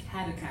wife,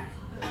 Katakai.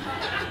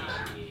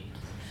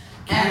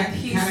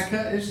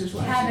 Katakai is his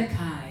wife?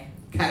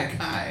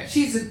 Katakai.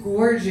 She's a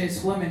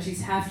gorgeous woman. She's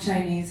half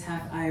Chinese,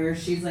 half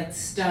Irish. She's like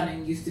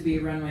stunning. Used to be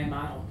a runway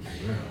model.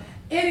 Wow.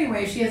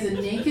 Anyway, she has a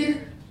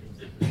naked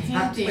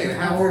painting.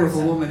 How old of a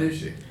woman is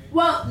she?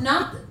 Well,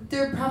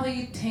 they're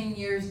probably 10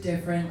 years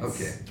difference.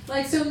 Okay.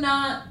 Like, so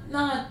not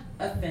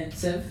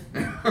offensive,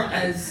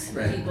 as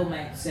right. people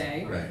might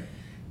say. Right.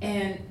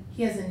 And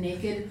he has a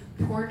naked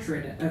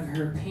portrait of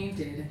her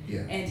painted.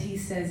 Yeah. And he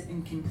says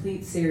in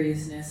complete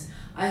seriousness,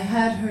 I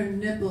had her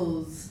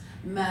nipples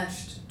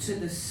matched to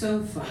the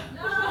sofa.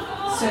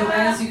 So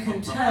as you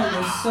can tell,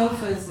 the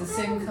sofa is the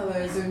same color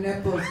as her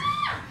nipples.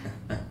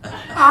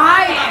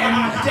 I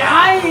am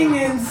dying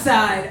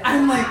inside.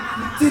 I'm like,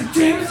 did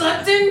James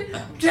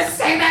Lipton just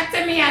say that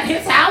to me at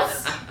his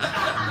house?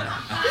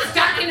 He's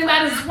talking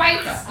about his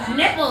wife's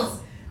nipples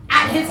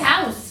at his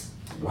house.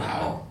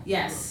 Wow.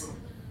 Yes,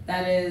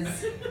 that is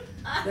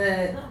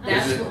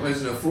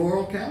Was it a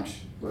floral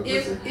couch?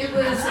 It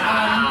was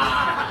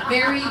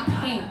very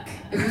pink.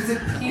 It was a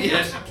pink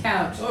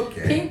couch.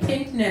 Okay.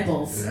 Pink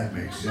nipples. That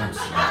makes sense.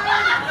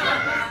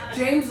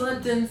 James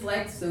Lipton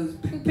likes those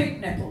pink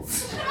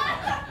nipples.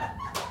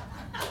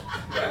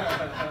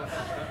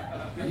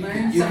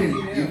 You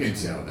can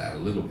tell that a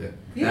little bit.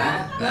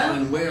 Yeah. That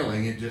and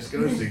whaling, it just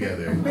goes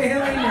together.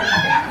 Whaling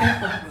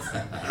and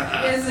pink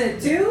nipples. Is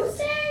it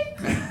Tuesday?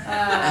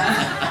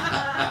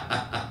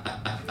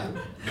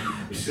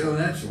 So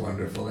that's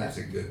wonderful. That's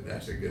a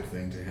good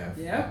thing to have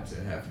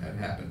had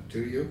happen to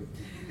you.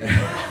 And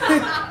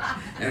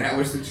how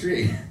was the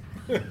tree?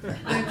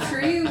 The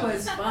tree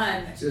was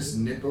fun. Just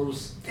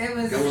nipples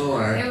It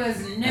galore. was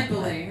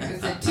nipply. It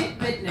was a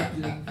tidbit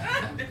nipply.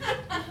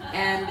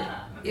 And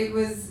it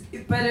was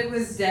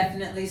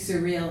definitely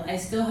surreal. I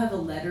still have a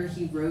letter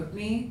he wrote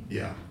me.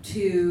 Yeah.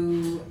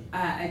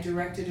 I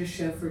directed a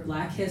show for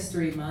Black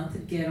History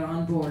Month, Get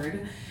On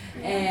Board.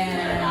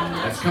 And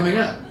that's coming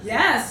up.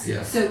 Yes.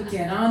 So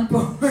get on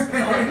board. We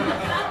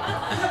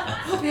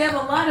have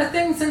a lot of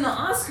things in the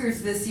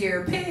Oscars this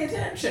year. Pay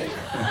attention.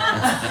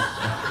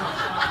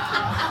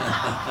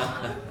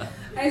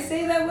 I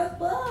say that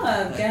with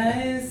love,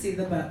 guys. See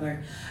the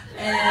butler.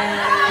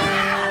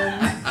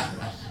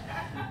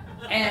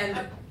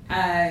 And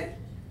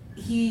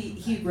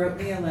he wrote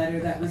me a letter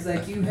that was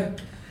like, you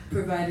have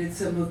provided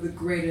some of the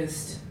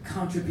greatest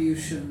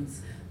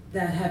contributions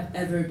that have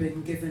ever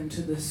been given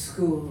to the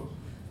school.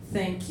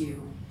 Thank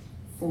you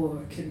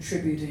for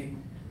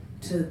contributing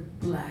to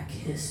Black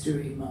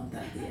History Month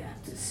at the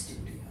Actors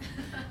Studio.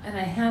 And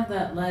I have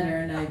that letter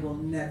and I will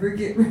never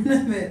get rid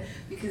of it,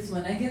 because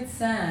when I get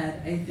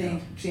sad, I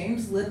think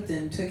James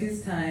Lipton took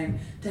his time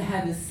to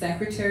have his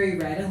secretary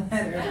write a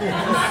letter and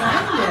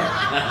signed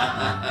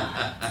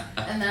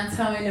it. And that's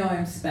how I know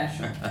I'm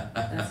special.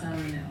 That's how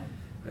I know.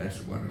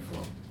 That's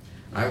wonderful.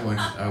 I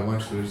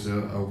once was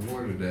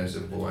awarded as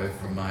a boy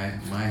for my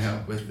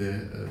help with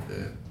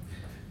the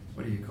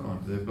what do you call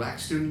it? The Black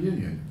Student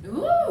Union.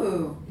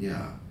 Ooh.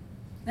 Yeah.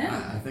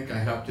 Yeah. I think I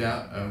helped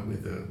out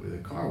with a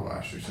car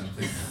wash or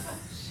something,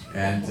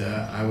 and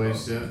I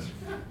was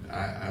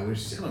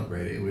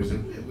celebrating.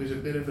 It was a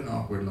bit of an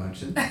awkward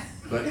luncheon,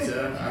 but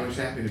I was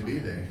happy to be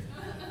there.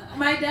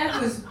 My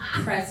dad was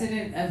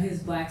president of his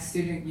black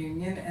student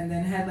union and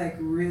then had like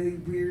really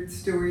weird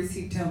stories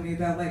he'd tell me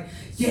about, like,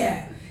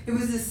 yeah, it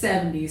was the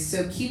 70s,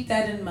 so keep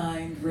that in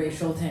mind,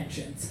 racial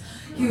tensions.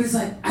 He was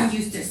like, I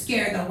used to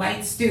scare the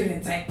white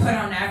students. I'd put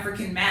on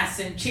African masks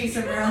and chase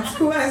them around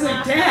school. I was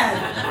like,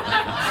 Dad.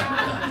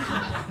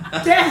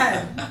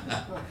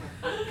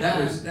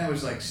 That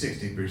was like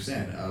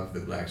 60% of the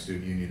Black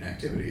Student Union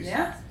activities.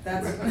 Yeah,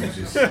 that's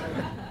just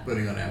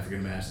putting on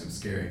African masks and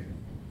scaring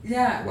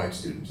white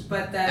students.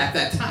 But at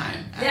that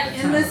time.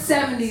 In the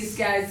 70s,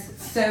 guys,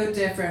 so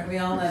different. We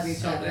all love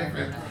each other.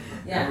 Different.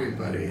 Yeah.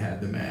 Everybody had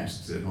the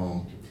masks at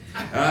home.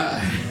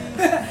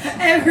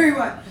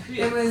 Everyone.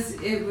 It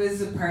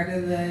was a part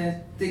of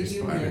the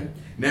union.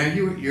 Now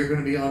you're going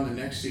to be on the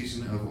next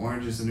season of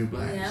Orange Is the New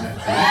Black. Yeah. Is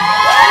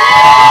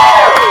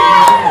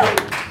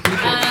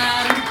that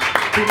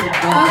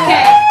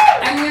okay,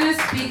 I'm going to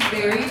speak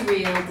very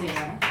real,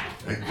 Dan.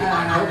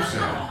 I hope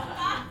so.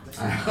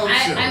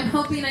 I'm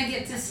hoping I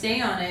get to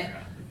stay on it.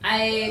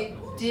 I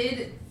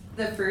did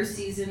the first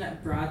season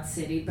of Broad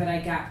City, but I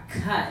got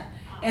cut.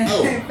 And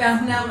I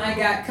found out I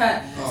got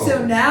cut.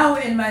 So now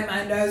in my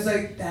mind I was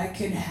like, that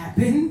can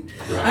happen.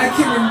 Right. I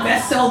can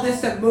invest all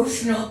this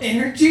emotional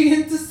energy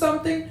into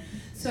something.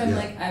 So I'm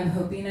like, I'm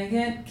hoping I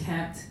get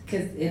kept,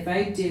 because if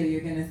I do,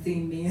 you're going to see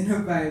me in a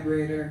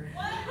vibrator.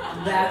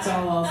 That's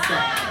all I'll say.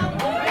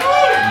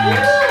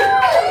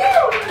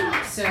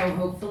 So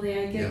hopefully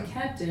I get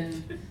kept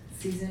in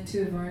season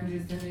 2 of Orange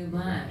Is the New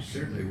Black.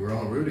 Certainly, we're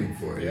all rooting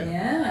for you.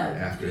 Yeah.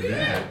 After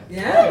that.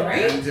 Yeah,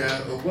 right? And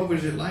what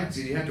was it like?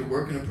 Did you have to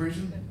work in a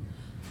prison?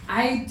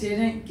 I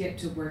didn't get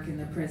to work in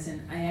the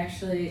prison.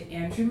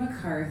 Andrew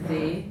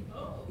McCarthy,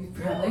 you've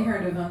probably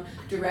heard of him,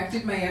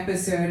 directed my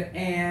episode,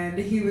 and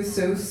he was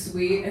so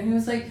sweet, and he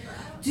was like,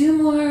 do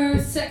more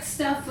sex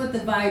stuff with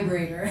the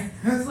vibrator.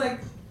 I was like,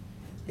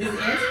 is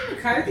Andrew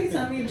McCarthy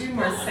telling me to do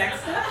more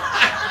sex stuff?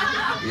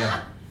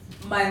 Yeah.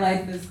 My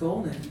life is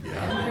golden.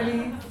 Yeah.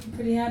 I'm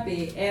pretty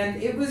happy.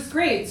 And it was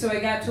great. So I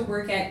got to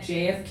work at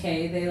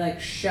JFK. They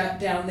like shut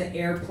down the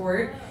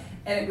airport,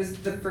 and it was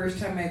the first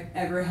time I've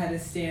ever had a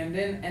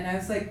stand-in. And I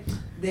was like,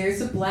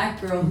 there's a black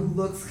girl who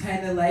looks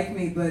kind of like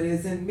me but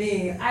isn't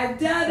me. I've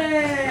done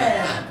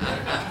it!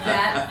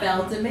 That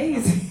felt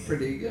amazing.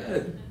 Pretty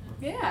good.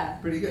 Yeah.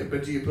 Pretty good.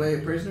 But do you play a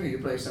prisoner or you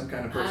play some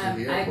kind of person at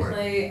the airport?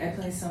 I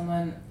play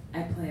someone,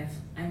 I'm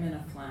in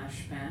a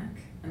flashback.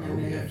 And I'm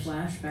in a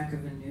flashback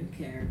of a new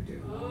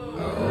character. Well,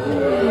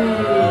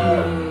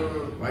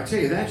 I tell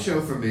you, that show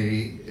for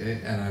me,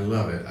 and I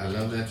love it. I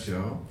love that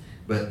show.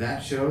 But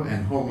that show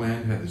and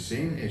Homeland had the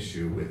same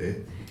issue with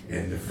it.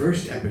 In the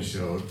first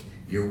episode,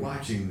 you're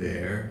watching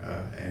there,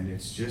 and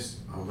it's just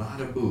a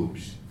lot of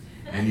boobs.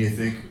 And you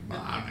think,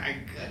 oh my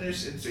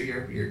goodness, and so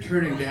you're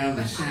turning down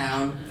the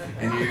sound,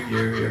 and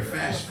you're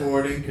fast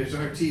forwarding, because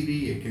our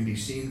TV, it can be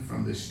seen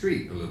from the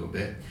street a little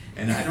bit.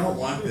 And I don't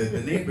want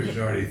the neighbors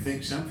already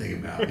think something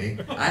about me.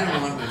 I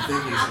don't want them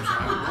thinking something,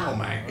 oh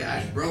my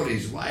gosh,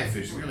 Brody's wife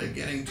is really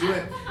getting to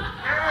it.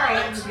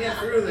 Let's get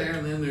through there.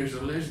 And then there's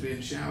a lesbian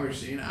shower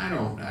scene. I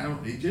don't,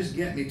 just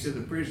get me to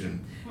the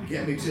prison.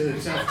 Get me to the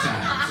tough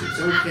times. It's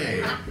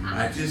okay.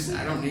 I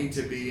don't need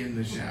to be in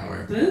the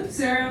shower.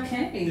 Boobs are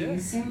okay. You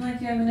seem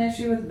like you have an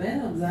issue with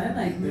boobs. I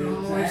like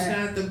boobs. No, it's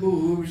not the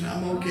boobs.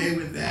 I'm okay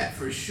with that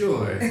for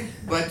sure.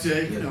 But,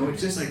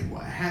 it's just like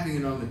having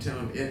it on the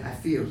television.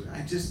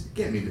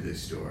 Get me to this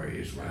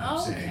story is what I'm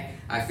saying.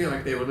 I feel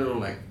like they were a little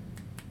like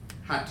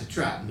hot to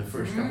trot in the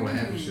first couple of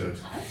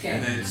episodes. Okay.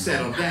 And then it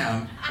settled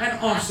down. And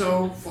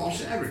also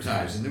false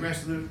advertising. The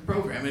rest of the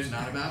program is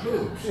not about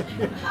boobs.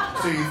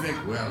 So you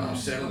think, well, I'll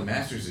settle the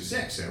Masters of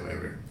Sex,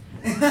 however.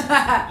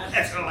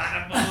 That's a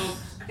lot of boobs.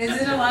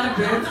 Is it a lot of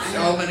boobs?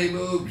 So many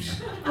boobs.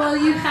 Well,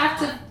 you have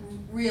to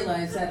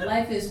realize that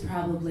life is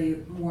probably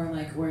more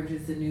like Orange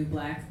Is the New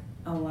Black.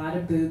 A lot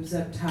of boobs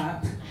up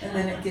top, and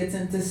then it gets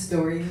into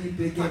story and you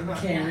begin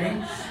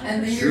caring,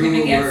 and then you're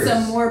gonna get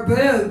some more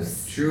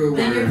boobs. True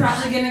then words. You're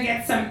probably gonna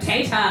get some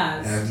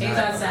tatas.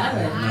 Tata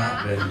salad. Have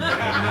not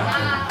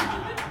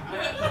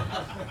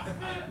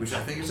been. Which I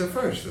think is a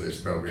first for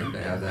this program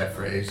to have that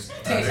phrase.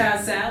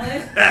 Tata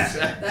salad?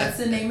 That's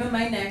the name of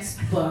my next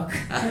book.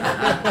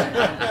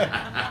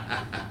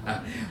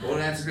 Well,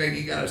 that's great.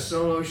 You got a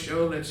solo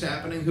show that's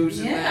happening. Who's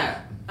in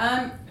that?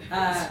 I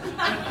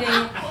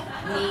think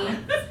me.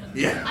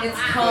 Yeah. It's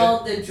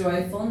called The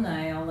Joyful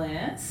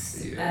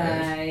Nihilist. Yes.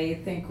 I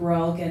think we're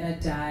all gonna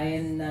die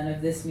and none of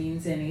this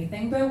means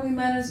anything, but we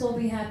might as well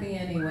be happy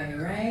anyway,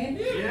 right?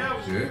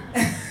 Yeah. Sure.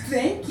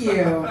 Thank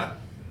you.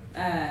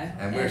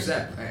 And where's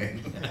that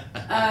playing?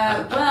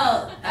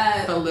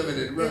 A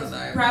limited run.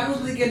 It's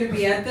probably going to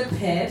be at the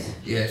Pit.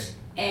 Yes.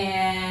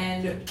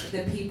 And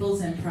the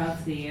People's Improv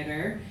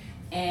Theater.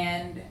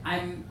 And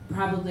I'm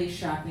probably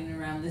shopping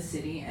around the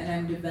city, and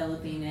I'm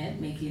developing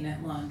it, making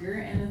it longer,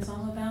 and it's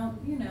all about,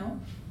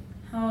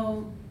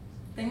 how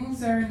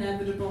things are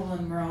inevitable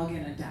and we're all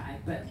gonna die.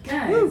 But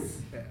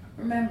guys,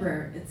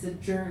 remember, it's a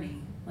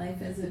journey.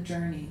 Life is a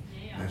journey.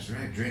 That's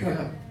right. Drink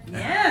up.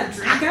 Yeah,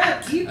 drink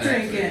up. Keep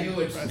drinking.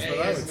 That's what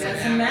I would say.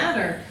 Doesn't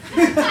matter.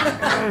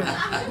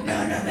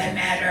 None of it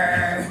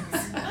matters.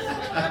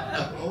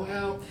 Oh,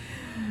 well,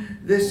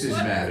 this has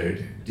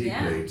mattered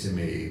deeply to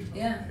me.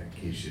 Yeah.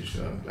 Keisha,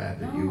 so I'm glad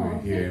that you were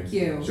here. Thank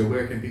you. So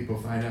where can people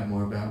find out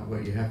more about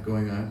what you have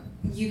going on?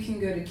 You can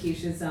go to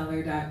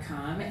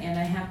KeishaZollar.com, and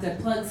I have to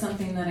plug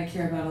something that I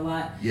care about a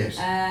lot. Yes.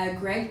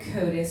 Greg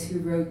Codis, who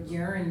wrote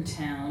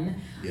Urinetown.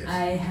 Yes.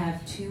 I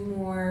have 2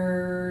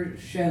 more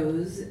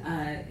shows.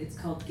 It's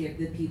called Give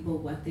the People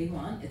What They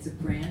Want. It's a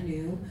brand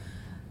new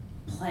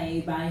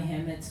play by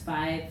him. It's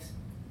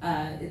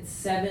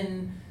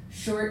 7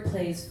 short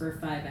plays for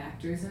 5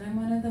 actors, and I'm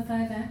one of the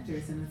 5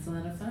 actors, and it's a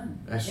lot of fun.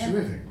 That's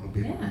terrific. Well,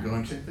 people can go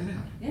and check that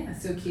out. Yeah,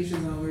 so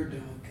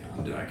KeishaZollar.com.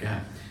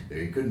 There,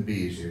 you couldn't be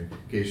easier.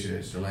 Keisha,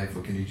 it's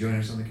delightful. Can you join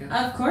us on the couch?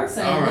 Of course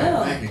I All right,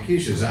 will. thank you.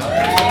 Keisha's out.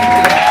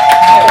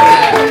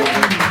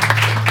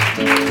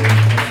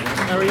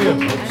 How are you?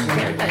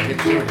 Sorry,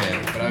 get your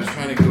head, but I was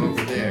trying to go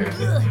over there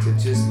to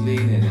just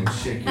lean in and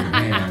shake your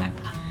hand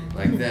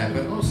like that,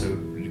 but also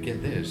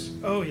get this.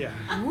 Oh, yeah.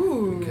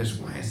 Ooh. Because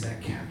why is that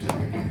capped up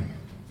again?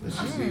 Let's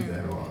just leave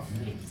that off.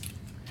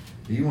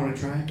 Do you want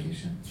to try it,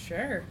 Keisha?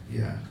 Sure.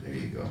 Yeah, there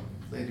you go.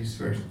 Ladies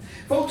first.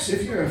 Folks,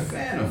 if you're a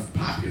fan of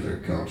popular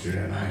culture,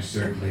 and I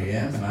certainly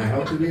am, and I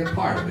hope to be a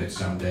part of it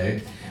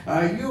someday,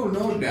 you'll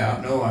no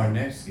doubt know our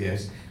next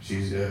guest.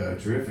 She's a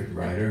terrific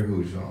writer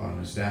who's on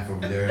the staff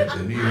over there at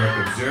the New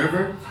York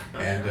Observer,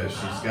 and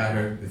she's got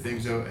her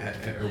things.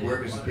 Her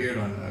work has appeared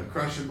on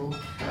Crushable,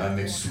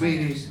 Miss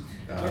Sweeties,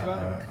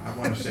 I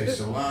want to say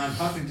Salon,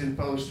 Huffington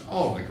Post,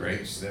 all the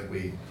greats that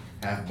we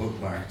have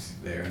bookmarked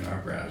there in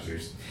our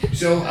browsers.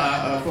 So,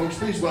 folks,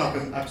 please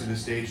welcome up to the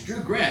stage Drew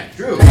Grant.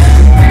 Drew, come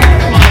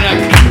on up.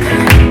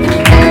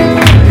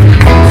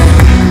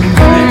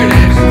 There it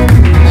is.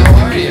 How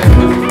are you?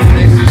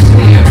 Nice to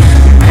see you.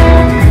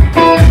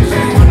 This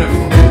is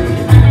wonderful.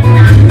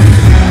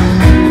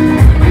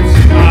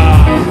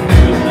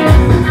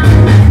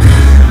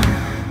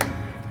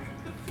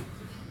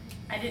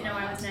 I didn't know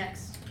I was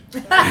next.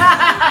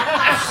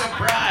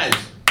 Surprise!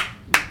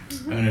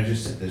 I'm going to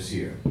just set this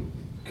here,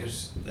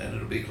 because then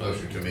it'll be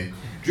closer to me.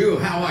 Drew,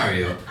 how are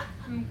you?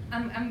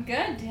 I'm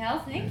good, Dale.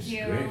 Thank That's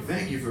you. Great.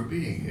 Thank you for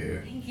being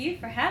here. Thank you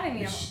for having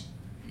me. Yes.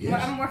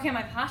 I'm working on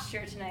my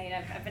posture tonight.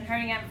 I've been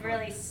hurting. I'm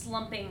really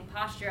slumping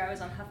posture. I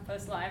was on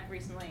HuffPost Live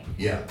recently.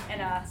 Yeah.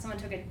 And someone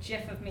took a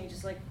GIF of me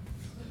just like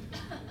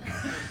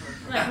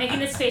making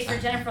this face for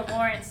Jennifer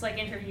Lawrence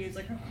interviews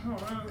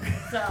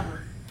so.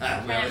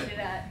 Well,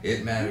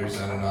 it matters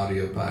on an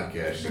audio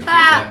podcast. So keep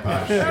that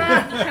posture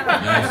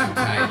nice and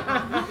tight.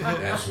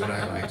 That's what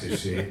I like to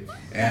see.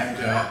 And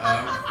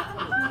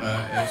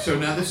so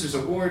now this is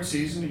award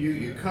season.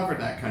 You cover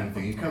that kind of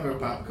thing. You cover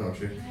pop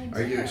culture.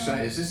 Are you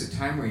excited? Is this a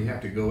time where you have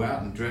to go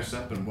out and dress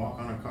up and walk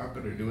on a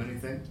carpet or do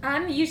anything?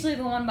 I'm usually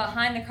the one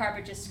behind the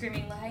carpet just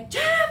screaming like,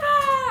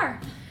 Jennifer!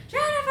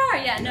 Jennifer!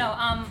 Yeah, no,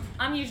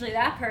 I'm usually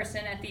that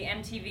person at the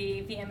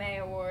MTV VMA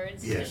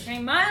Awards. Yes. Just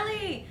screaming,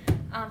 Miley!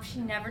 She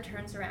never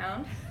turns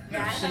around.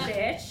 That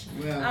bitch.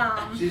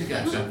 Well, she's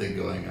got something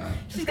going on.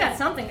 She's got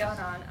something going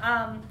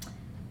on.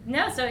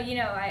 No, so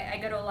I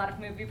go to a lot of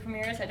movie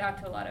premieres. I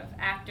talk to a lot of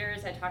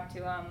actors. I talk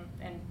to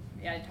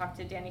I talked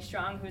to Danny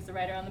Strong, who's the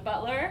writer on The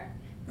Butler.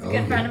 He's a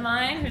good friend of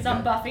mine who's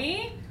on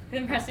Buffy.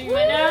 Who's impressive you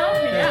might know.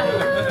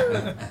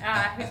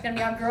 Yeah. Who's gonna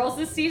be on Girls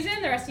this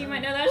season? The rest of you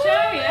might know that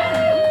show.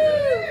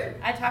 Yeah.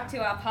 I talked to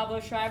Pablo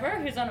Schreiber,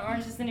 who's on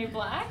Orange Is the New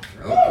Black.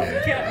 Okay. All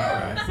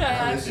right. So,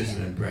 this is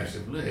an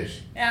impressive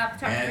list. Yeah.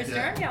 Talked to Chris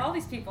Stern. Yeah, all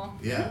these people.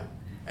 Yeah.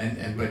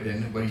 But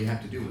then what do you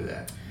have to do with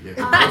that?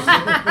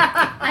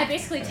 I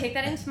basically take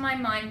that into my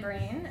mind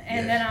brain,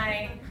 and then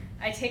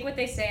I take what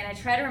they say and I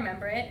try to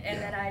remember it, and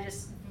then I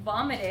just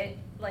vomit it,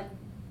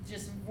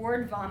 just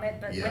word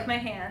vomit, but with my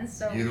hands.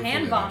 So beautiful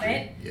hand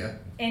vomit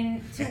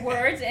into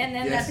words, and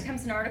then that Yes.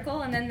 becomes an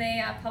article, and then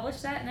they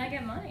publish that, and I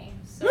get money.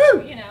 So,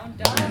 Woo! done.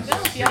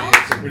 It's Y'all. a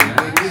pretty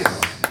good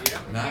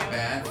deal. Not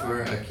bad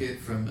for a kid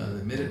from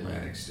the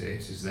Mid-Atlantic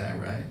states, is that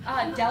right?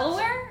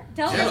 Delaware?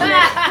 Delaware,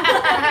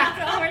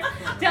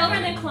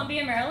 and then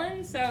Columbia,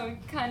 Maryland, so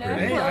kind of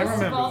Hey, I close to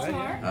remember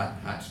Baltimore. that,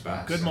 Hot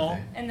spots. Good mall.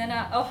 And then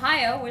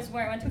Ohio was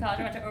where I went to college.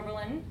 I went to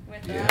Oberlin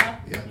with,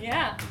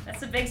 Yeah.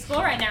 That's a big school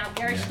right now.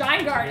 Gary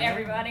Steingart,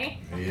 everybody.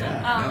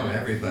 Yeah, no,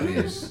 everybody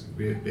is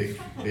big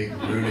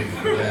rooting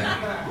for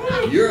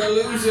that. You're a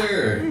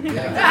loser!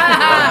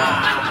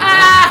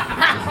 Yeah.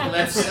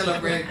 Let's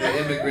celebrate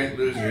the immigrant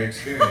loser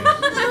experience.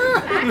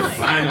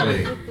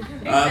 Finally.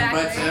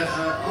 But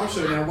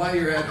also, now, while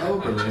you're at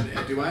Oberlin,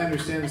 do I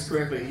understand this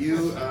correctly?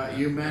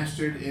 You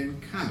mastered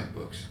in comic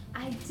books.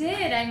 I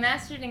did. I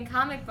mastered in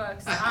comic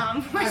books.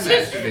 I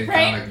mastered in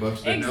comic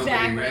books, but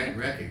nobody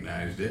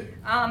recognized it.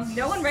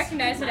 No one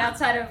recognized it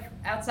outside of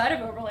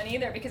Oberlin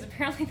either, because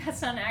apparently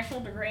that's not an actual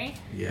degree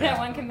that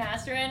one can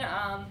master in.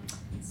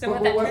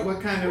 What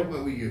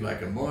were you,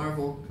 like a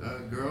Marvel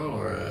girl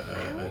or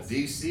a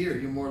DC, or are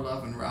you more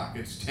Love and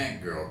Rockets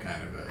tank girl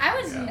kind of a? I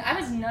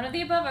was none of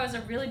the above. I was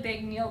a really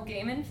big Neil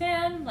Gaiman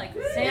fan, like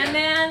the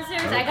Sandman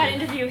series. Okay. I got to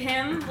interview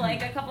him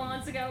like a couple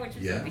months ago, which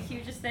was like the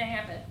hugest thing. I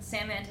have a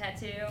Sandman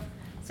tattoo.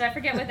 So I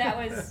forget what that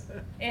was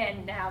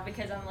in now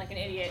because I'm like an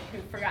idiot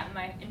who've forgotten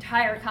my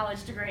entire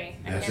college degree.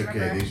 That's okay.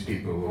 Remember. These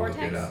people will look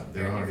it up.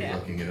 They're already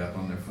looking it up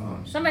on their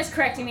phones. Somebody's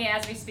correcting me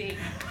as we speak.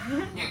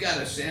 You got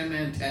a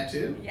Sandman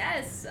tattoo?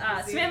 Yes.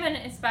 Sandman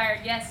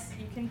inspired. Yes,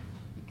 you can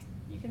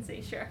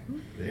see, sure.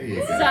 There you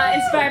go. It's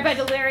inspired by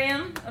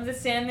Delirium of the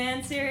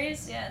Sandman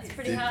series. Yeah, it's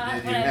pretty hot.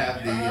 Did you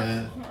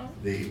have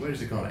the what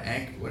is it called?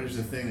 Ankh? What is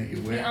the thing that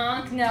you wear? The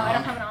Ankh? No, I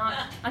don't have an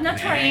Ankh. I'm not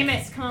Tori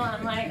Amos. Come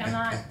on, like I'm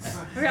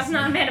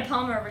not Amanda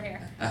Palmer over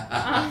here.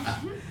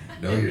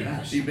 No, you're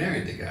not. She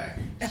married the guy.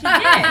 She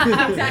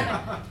did.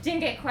 Exactly. Didn't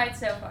get quite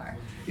so far.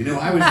 You know,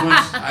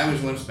 I was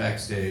once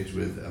backstage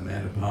with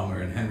Amanda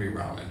Palmer and Henry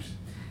Rollins,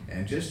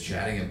 and just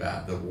chatting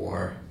about the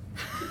war.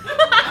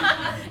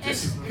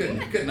 Just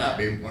could not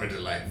be more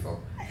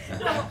delightful.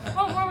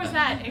 What war was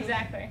that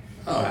exactly?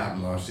 Oh, out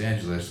in Los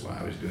Angeles while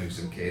I was doing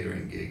some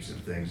catering gigs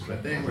and things,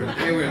 but they were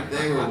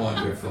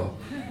wonderful.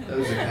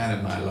 Those are kind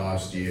of my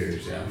lost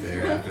years out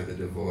there after the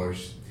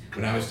divorce.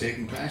 When I was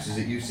taking classes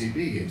at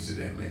UCB,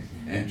 incidentally,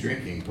 and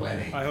drinking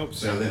plenty. I hope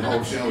so. So the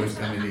whole show was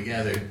coming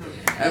together.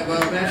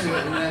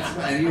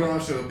 And you're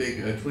also a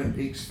big Twin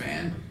Peaks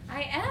fan?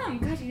 I am.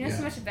 God, you know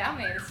so much about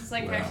me. This is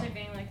like actually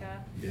being like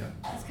a... Yeah.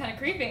 It's kind of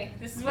creepy.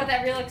 This is what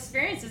that real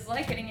experience is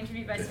like, getting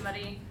interviewed by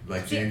somebody...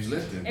 Like James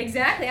Lipton.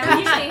 Exactly. I'm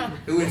usually...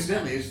 Who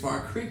incidentally is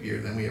far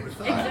creepier than we ever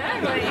thought.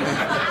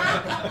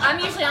 Exactly. I'm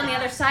usually on the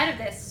other side of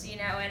this, you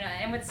know,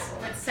 and what's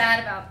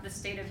sad about the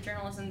state of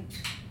journalism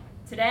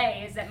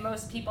today is that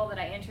most people that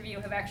I interview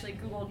have actually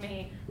Googled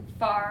me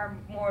far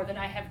more than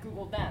I have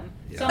Googled them.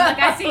 Yeah. So I'm like,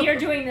 I see you're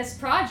doing this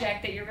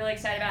project that you're really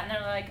excited about, and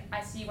they're like,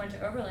 I see you went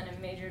to Oberlin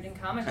and majored in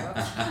comic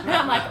books. And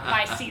I'm like,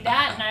 I see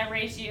that, and I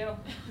raised you.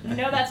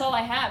 No, that's all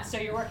I have, so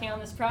you're working on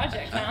this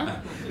project, huh?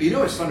 You know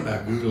what's fun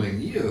about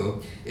Googling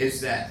you is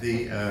that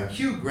the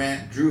Hugh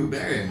Grant, Drew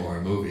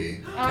Barrymore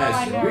movie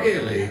has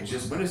really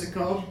just, what is it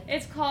called?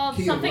 It's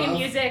called Something in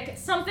Music,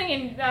 something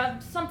in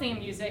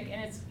music,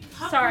 and it's,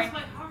 sorry.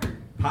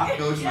 Pop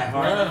Goes My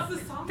Heart.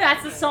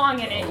 That's the song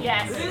in it,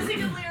 yes. Music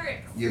and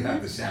lyrics. You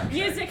have the soundtrack.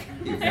 Music.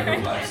 You've never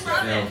watched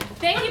it.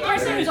 Thank you,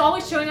 person who's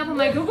always showing up on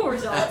my Google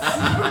results.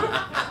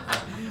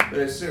 But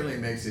it certainly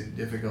makes it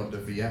difficult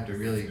if you have to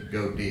really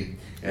go deep,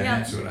 and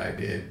that's what I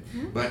did.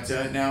 Mm-hmm. But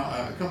now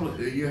a couple of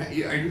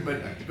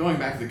but going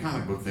back to the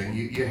comic book thing,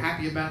 you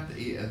happy about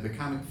the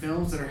comic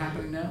films that are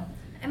happening now?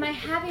 Am I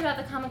happy about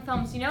the comic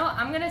films? You know,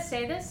 I'm going to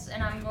say this,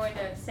 and I'm going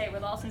to say it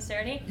with all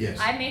sincerity. Yes.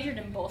 I majored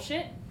in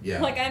bullshit.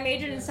 Yeah. Like, I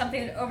majored in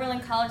something that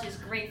Oberlin College is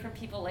great for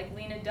people like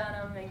Lena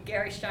Dunham and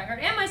Gary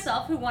Steingart and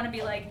myself who want to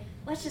be like,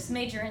 let's just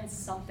major in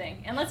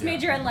something. And let's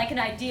major in, like, an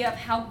idea of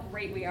how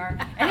great we are.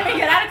 And then we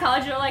get out of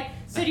college, you're like,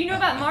 so do you know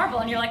about Marvel?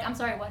 And you're like, I'm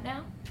sorry, what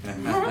now?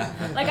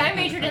 Like, I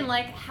majored in,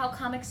 like, how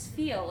comics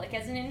feel, like,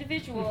 as an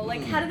individual.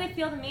 Like, how do they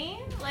feel to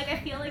me? Like, I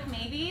feel like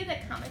maybe the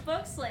comic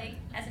books, like,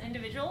 as an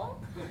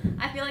individual,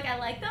 I feel like I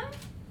like them.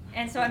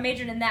 And so I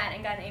majored in that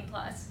and got an A+.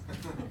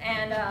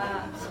 And,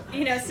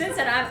 you know, since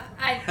then,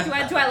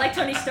 do I like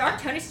Tony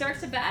Stark? Tony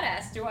Stark's a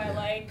badass. Do I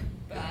like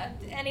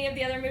any of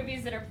the other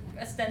movies that are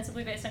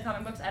ostensibly based on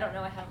comic books? I don't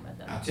know. I haven't read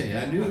them. I'll tell you,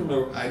 I've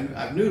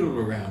noodled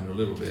around a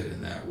little bit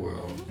in that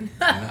world.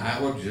 And I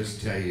will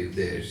just tell you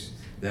this,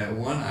 that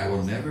one, I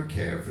will never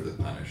care for the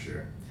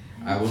Punisher.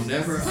 I will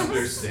never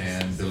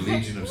understand the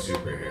Legion of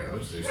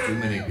Superheroes. There's too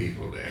many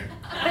people there.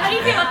 But how do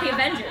you feel about the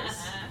Avengers?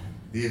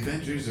 The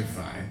Avengers are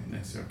fine.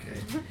 That's okay.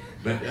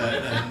 But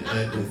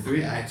the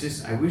three, I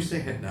wish they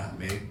had not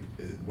made.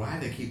 Why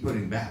they keep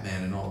putting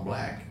Batman in all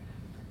black?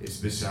 It's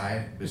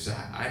beside.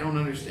 I don't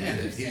understand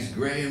it. He's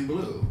gray and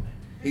blue.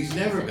 He's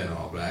never been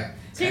all black.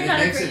 So you're not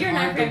a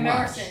Grant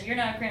Morrison. You're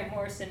not a Grant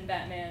Morrison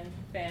Batman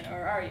fan,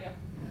 or are you?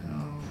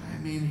 No, I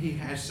mean he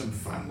has some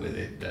fun with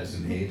it,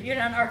 doesn't he? You're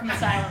not Arkham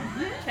Asylum.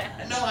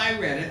 No, I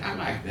read it. I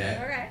like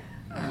that. All right.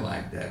 I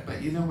like that,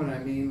 but you know what I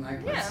mean.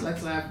 Like let's let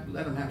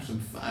him have some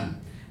fun.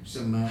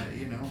 Some,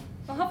 you know.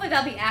 Well, hopefully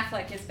that'll be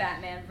Affleck as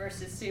Batman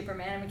versus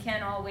Superman, and we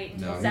can't all wait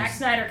until Zack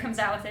Snyder comes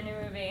out with a new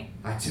movie.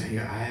 I tell you,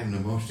 I am the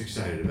most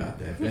excited about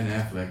that. Ben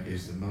Affleck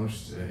is the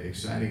most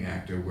exciting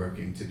actor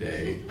working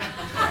today, and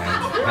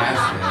has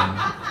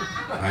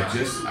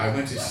been. I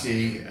went to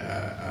see.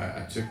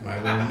 I took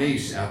my little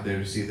niece out there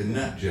to see The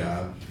Nut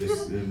Job,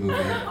 this movie,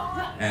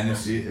 and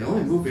it's the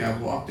only movie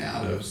I've walked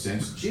out of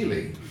since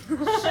Geely.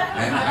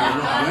 And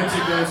I went to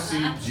go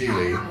see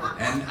Geely,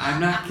 and I'm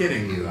not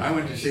kidding you. I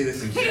went to see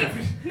this in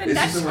Sheffield. The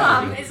Nut Job.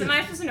 Am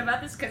I supposed to know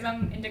about this because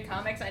I'm into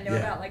comics? I know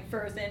about like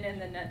Frozen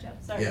and the Nut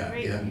Job. Sorry,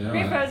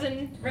 great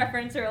Frozen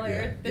reference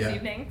earlier this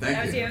evening.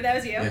 That was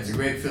you. Yeah, it's a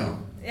great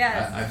film.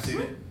 Yeah, I've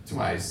seen it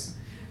twice.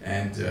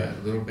 And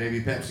little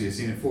baby Pepsi has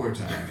seen it 4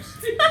 times.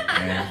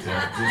 And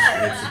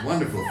it's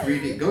wonderful.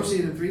 3D. Go see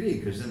it in 3D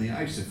because then the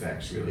ice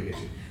effects really get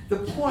you. The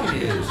point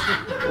is,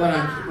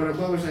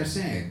 what was I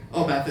saying?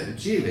 Oh, about the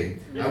Geely.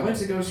 I went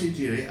to go see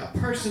Geely. A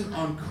person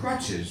on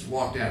crutches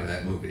walked out of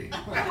that movie. You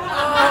know what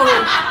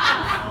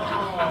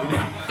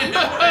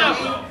I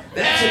mean?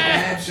 That's a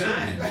bad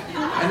sign.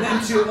 And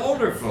then 2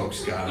 older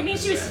folks got it. You mean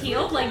she was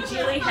healed? Like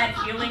Geely had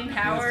healing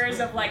powers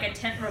of like a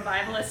tent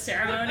revivalist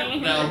ceremony?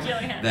 No,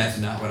 that's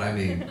not what I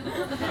mean.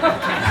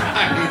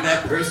 I mean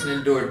that person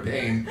endured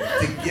pain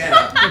to get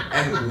up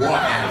and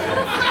walk out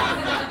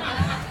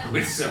of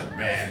it. It's so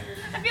bad.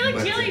 I feel like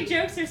Geely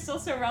jokes are still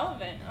so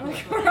relevant.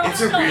 Like,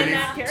 it's a really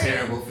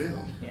terrible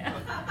film. Yeah.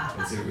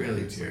 It's a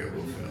really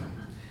terrible film.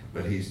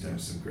 But he's done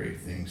some great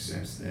things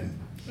since then.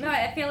 No,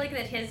 I feel like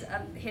that his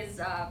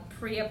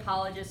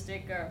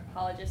pre-apologistic, or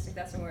apologistic,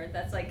 that's a word,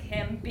 that's like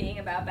him being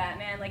about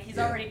Batman, like he's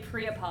already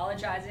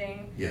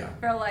pre-apologizing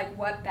for like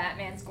what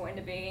Batman's going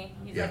to be.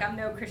 He's like, I'm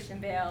no Christian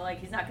Bale, like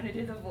he's not going to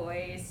do the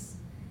voice,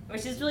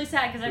 which is really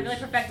sad because I really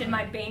perfected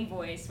my Bane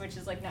voice, which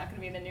is like not going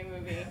to be in the new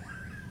movie.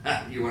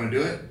 You want to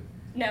do it?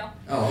 No.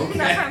 Oh, okay.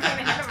 That's what I'm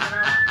saying.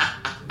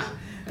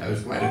 That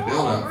was quite a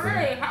build-up for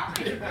really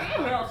happy to be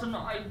here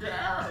tonight,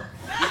 Dad.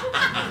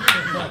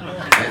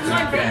 That's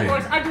My Bane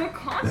voice, okay. I do it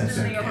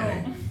constantly at okay.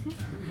 home.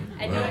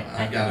 I do Well, it.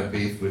 I got a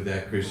beef with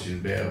that Christian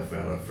Bale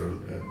fella for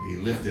he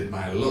lifted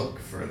my look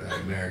for the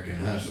American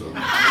Hustle.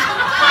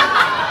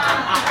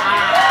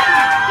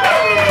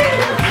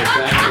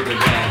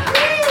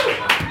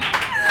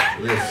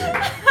 Listen,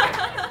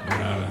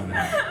 no.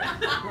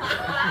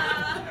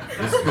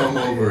 This comb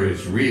over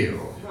is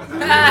real.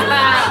 I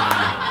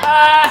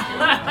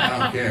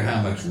don't care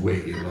how much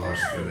weight you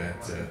lost for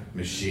that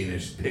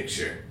machinist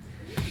picture.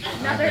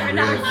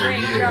 Another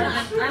great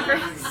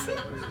reference.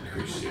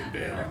 Christian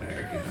Bale,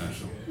 American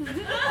Hustle.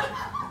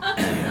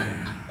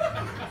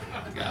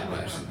 God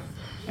bless him.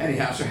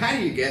 Anyhow, so how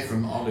do you get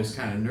from all this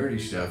kind of nerdy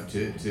stuff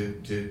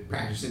to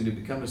practicing to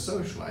become a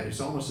socialite?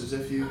 It's almost as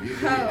if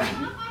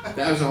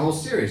that was a whole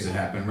series that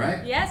happened,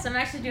 right? Yes, I'm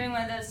actually doing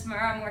one of those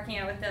tomorrow. I'm working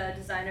out with the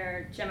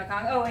designer Gemma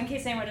Kong. Oh, in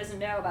case anyone doesn't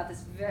know about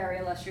this very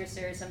illustrious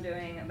series I'm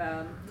doing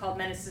called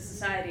Menace to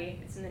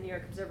Society. It's in the New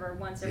York Observer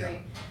once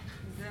every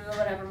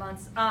whatever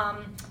months.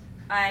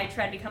 I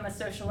try to become a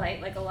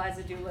socialite like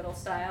Eliza Doolittle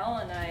style,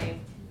 and I've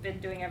been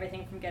doing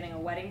everything from getting a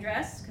wedding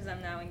dress because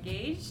I'm now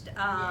engaged.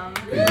 What?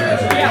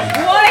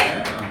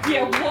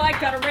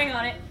 Got a ring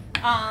on it.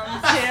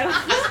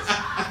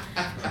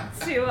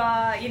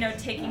 To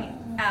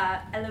taking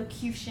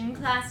elocution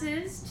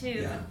classes.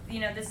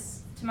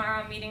 This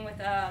tomorrow I'm meeting with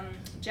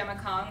Gemma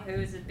Kong, who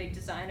is a big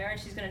designer, and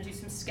she's gonna do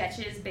some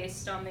sketches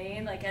based on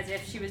me, like as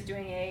if she was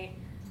doing a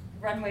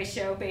runway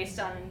show based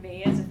on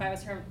me, as if I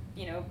was her,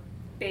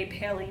 Babe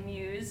Haley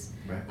muse.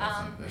 Right,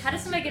 how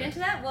does somebody get into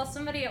that? Well,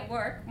 somebody at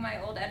work,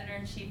 my old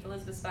editor-in-chief,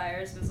 Elizabeth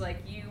Spires, was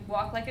like, you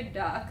walk like a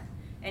duck,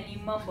 and you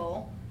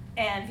mumble,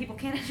 and people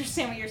can't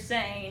understand what you're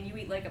saying, and you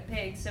eat like a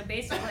pig. So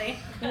basically,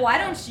 why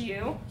don't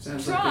you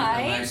try?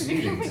 Like a nice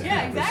meeting.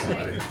 Yeah,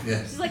 exactly.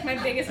 Yes. She's like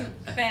my biggest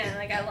fan.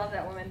 Like, I love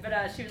that woman.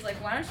 But she was like,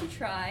 why don't you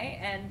try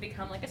and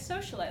become like a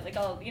socialite, like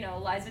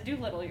Eliza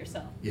Doolittle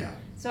yourself. Yeah.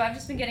 So I've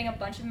just been getting a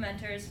bunch of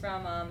mentors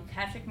from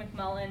Patrick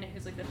McMullen,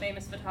 who's like the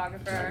famous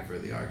photographer. For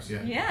the arts,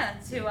 yeah. Yeah.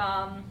 To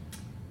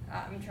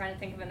I'm trying to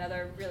think of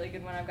another really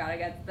good one I've got. I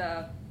got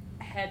the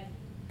head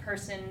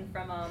person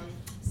from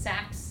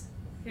Saks,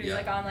 who's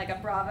like on like a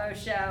Bravo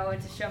show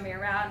to show me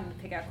around and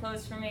pick out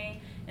clothes for me.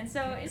 And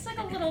so it's like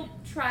a little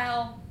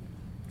trial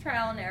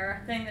and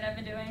error thing that I've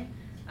been doing.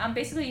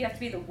 Basically, you have to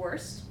be the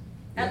worst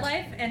at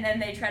life, and then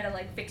they try to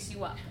like fix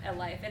you up at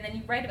life, and then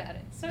you write about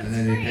it. So and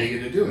then they pay you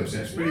to do it. So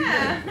that's pretty good.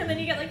 And then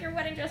you get like your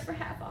wedding dress for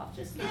half off.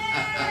 Just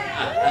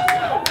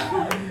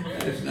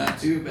It's not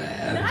too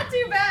bad. Not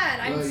too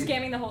bad. I'm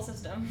scamming the whole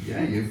system.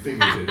 Yeah, you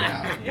figured it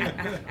out.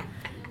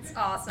 It's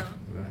awesome.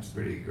 Well, that's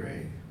pretty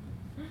great.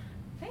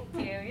 Thank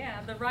you.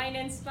 Yeah, the Rhine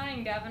and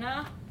Spine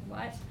Governor.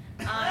 What?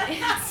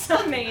 It's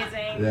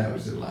amazing. That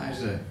was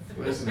Eliza,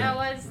 wasn't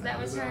it? That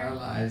was her.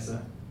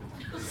 Eliza.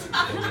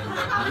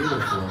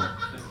 Beautiful.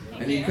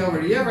 And you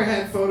ever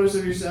had photos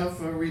of yourself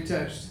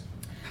retouched?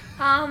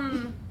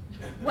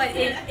 What,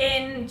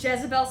 in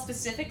Jezebel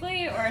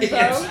specifically, or in Vogue?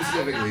 Yeah,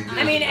 specifically Jezebel.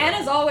 I mean,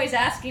 Anna's always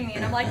asking me,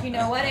 and I'm like, you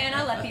know what,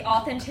 Anna, let the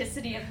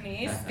authenticity of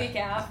me speak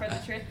out for the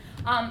truth.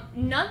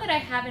 None that I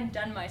haven't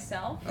done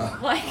myself.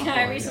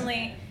 I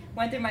recently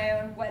went through my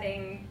own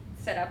wedding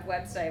setup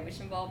website, which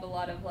involved a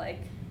lot of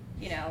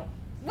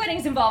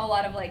weddings involve a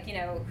lot of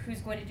who's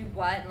going to do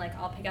what, and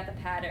I'll pick out the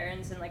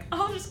patterns, and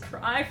I'll just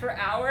cry for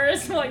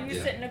hours while you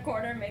sit in a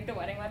corner and make the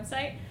wedding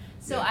website.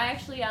 So I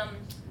actually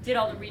did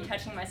all the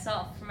retouching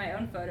myself for my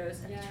own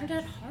photos, and it turned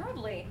out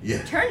horribly.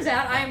 Yeah. Turns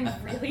out I'm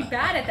really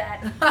bad at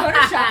that.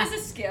 Photoshop is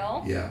a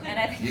skill, and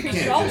I think we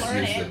should all learn it. You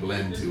can't just use the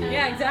blend tool.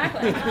 Yeah,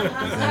 exactly.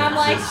 And I'm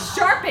like,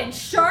 sharpen,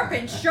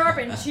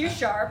 too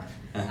sharp.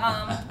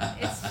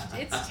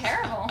 It's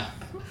terrible.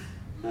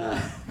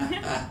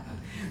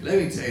 Let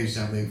me tell you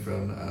something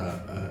from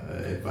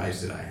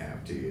advice that I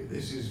have to you.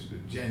 This is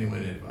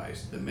genuine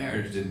advice. The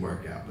marriage didn't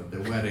work out, but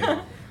the wedding,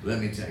 let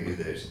me tell you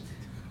this.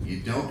 You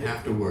don't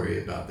have to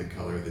worry about the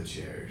color of the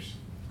chairs.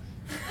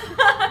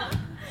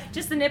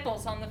 Just the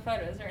nipples on the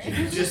photos,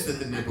 right? Just that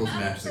the nipples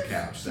match the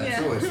couch.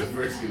 That's always the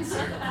first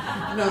concern.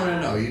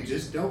 No. You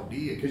just don't,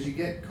 because you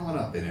get caught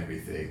up in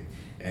everything.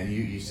 And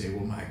you say,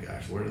 well, my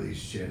gosh, what are these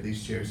chairs?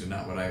 These chairs are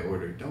not what I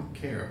ordered. Don't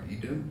care. You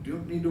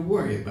don't need to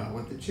worry about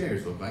what the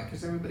chairs look like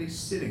because everybody's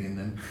sitting in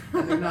them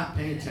and they're not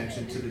paying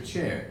attention to the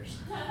chairs.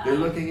 They're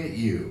looking at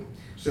you.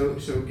 So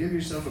give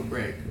yourself a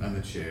break on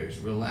the chairs.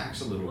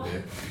 Relax a little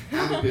bit.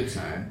 Have a good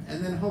time.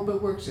 And then hope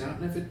it works out.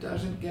 And if it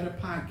doesn't, get a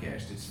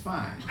podcast. It's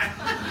fine.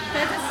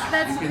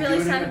 That's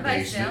really sound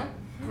advice, Dale.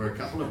 For a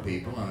couple of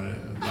people on a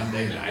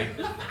Monday night,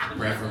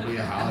 preferably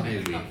a holiday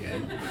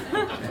weekend,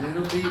 and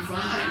it'll be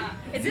fine.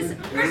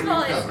 First of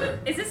all,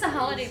 is this a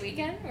holiday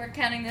weekend? We're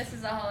counting this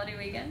as a holiday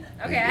weekend?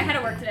 Okay, I had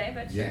to work today,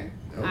 but sure.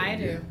 Oh, I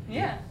do.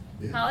 Yeah.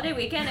 Holiday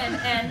weekend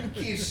and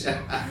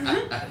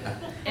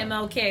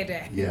MLK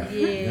Day. Yeah.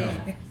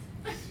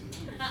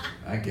 No.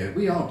 I get it.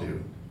 We all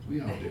do.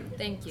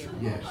 Thank you.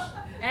 Yes.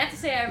 I have to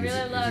say, I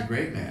really love he's a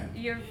great man.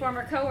 Your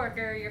former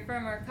coworker, your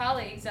former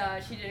colleagues.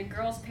 She did a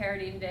girls'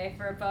 parody today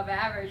for Above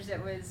Average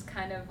that was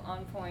kind of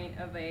on point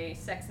of a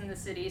Sex and the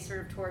City sort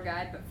of tour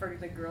guide, but for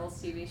the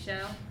girls' TV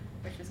show,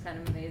 which was kind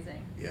of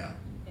amazing. Yeah.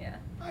 Yeah.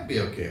 I'd be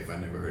okay if I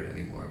never heard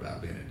any more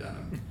about being a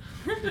Dunham.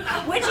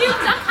 Would you?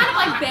 I'm kind of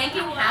like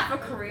banking half a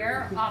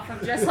career off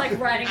of just like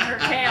writing her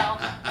tale.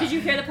 Did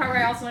you hear the part where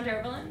I also went to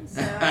Oberlin?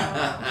 So,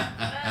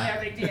 no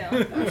big deal.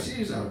 Oh,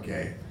 she's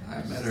okay.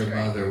 I met her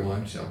mother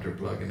once, helped her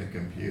plug in a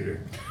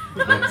computer.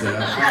 But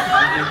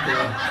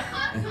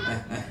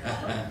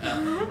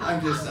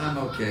I'm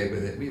okay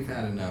with it. We've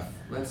had enough.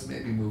 Let's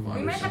maybe move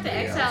on to somebody else. We might have to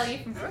exile you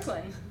from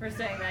Brooklyn for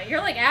saying that.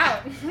 You're like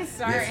out.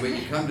 Sorry. Yes, when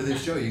you come to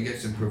this show, you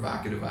get some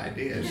provocative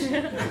ideas.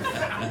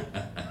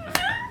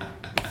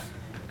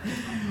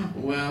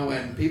 Well,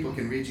 when people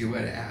can reach you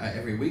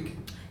every week?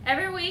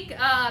 Every week,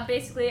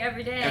 basically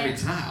every day. Every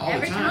time, all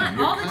the time.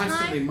 You're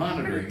constantly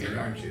monitoring it,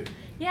 aren't you?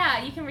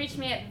 Yeah, you can reach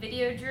me at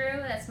Video Drew.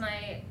 That's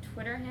my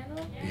Twitter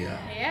handle.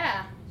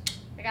 Yeah.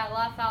 I got a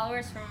lot of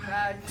followers from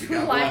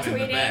live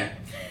tweeting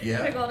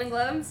the Golden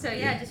Globes. So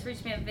just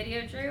reach me at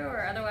Video Drew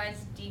or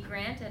otherwise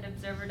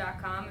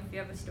dgrant@observer.com if you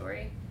have a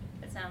story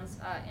that sounds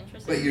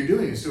interesting. But you're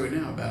doing a story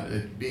now about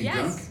it being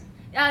drunk?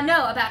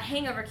 No, about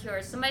hangover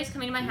cures. Somebody's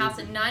coming to my house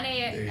at 9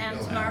 a.m.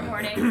 tomorrow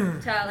morning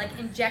to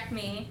inject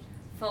me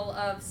full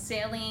of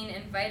saline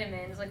and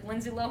vitamins, like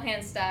Lindsay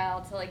Lohan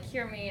style, to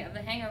cure me of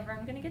the hangover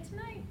I'm gonna get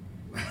tonight.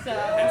 So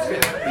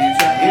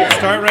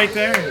start right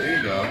there. There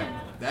you go.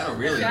 That'll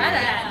really do it.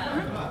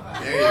 that.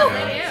 There you go.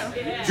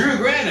 Yeah. Drew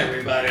Grant,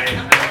 everybody.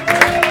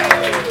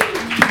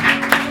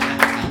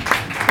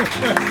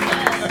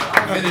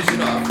 Finish it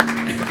off.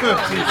 I'm good.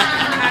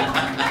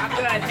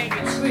 Thank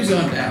you. Squeeze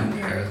on down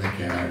there on the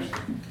couch.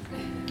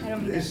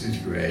 This is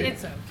great.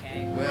 It's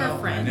okay. Well,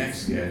 my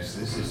next guest,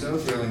 this is so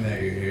thrilling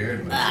that you're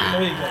here.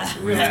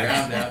 We'll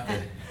round out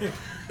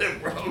the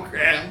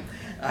program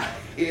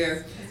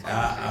here.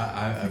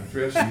 I'm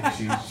thrilled.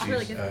 She's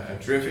a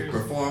terrific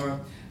performer,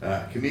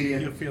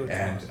 comedian,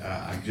 and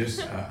I'm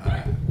just,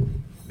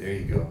 there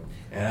you go.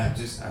 And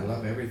I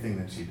love everything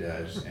that she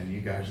does. And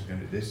you guys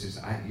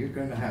are you're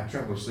gonna have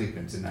trouble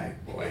sleeping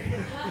tonight, boy.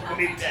 Let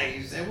me tell you,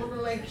 you say, well, the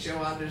late show,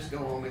 I'll just go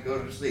home and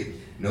go to sleep.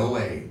 No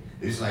way.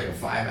 This is like a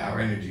 5-hour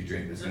energy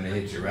drink that's gonna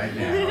hit you right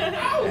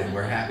now. And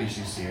we're happy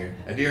she's here.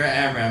 Adira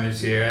Amram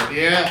is here.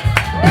 Adira.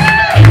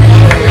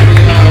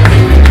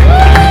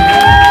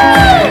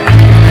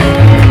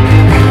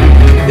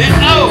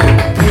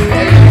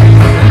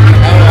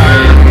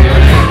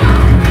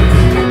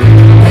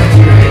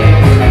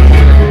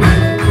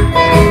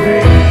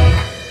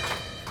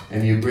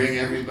 And you bring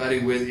everybody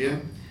with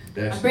you.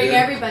 I bring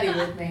everybody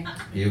with me.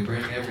 You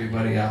bring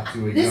everybody out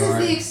to a This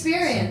yard is the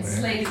experience,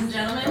 somewhere. ladies and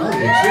gentlemen. Oh,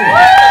 the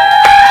experience.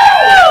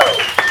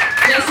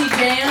 Jesse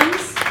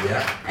Jams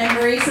and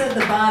Marisa,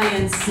 the body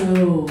and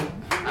soul.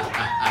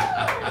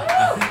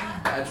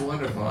 That's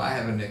wonderful. I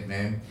have a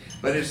nickname.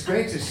 But it's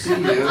great to see you,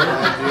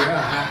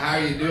 Adira. How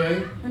are you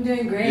doing? I'm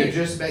doing great.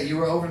 You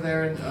were over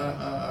there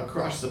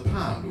across the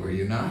pond, were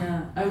you not?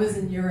 Yeah, I was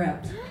in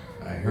Europe.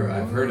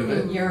 I've heard of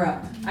it. In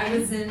Europe. I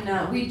was in,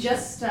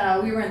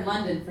 we were in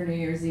London for New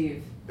Year's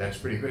Eve. That's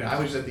pretty great. I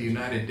was at the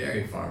United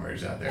Dairy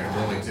Farmers out there in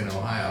Wilmington,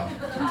 Ohio. And,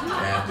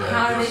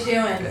 how are they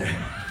doing?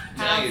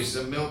 Tell you,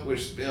 some milk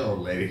was spilled,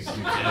 ladies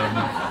and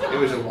gentlemen. It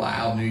was a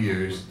wild New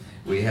Year's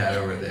we had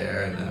over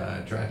there, and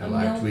I tried to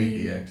live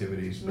tweet the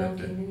activities, but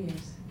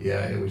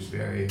yeah, it was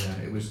very,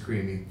 it was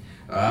creamy,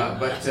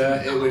 but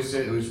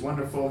it was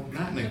wonderful.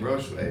 Not in a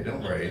gross way,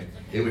 don't worry.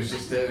 It was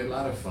just a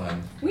lot of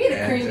fun. We had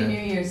a creamy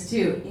New Year's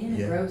too,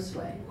 in a gross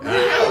way.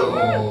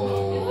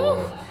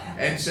 Oh.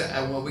 And so,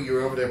 you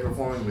were over there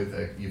performing with,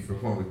 you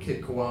performed with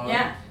Kid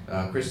Koala,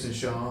 Kristen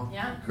Shaw,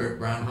 Kurt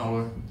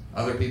Brownholler,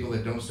 other people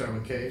that don't start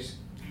with K's?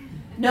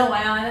 No,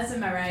 that's in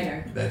my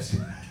writer. That's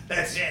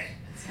it.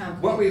 It's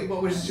complicated.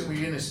 Were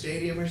you in a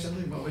stadium or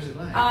something? What was it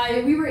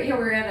like? We were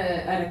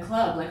at a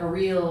club, like a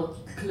real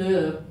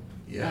club.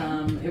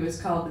 Yeah. It was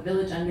called the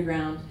Village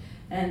Underground,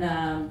 and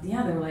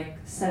there were like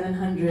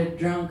 700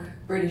 drunk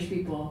British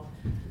people.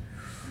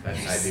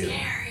 That's They're ideal.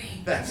 Scary.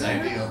 That's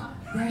ideal.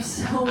 They're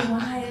so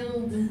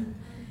wild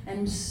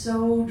and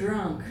so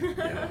drunk.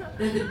 Yeah.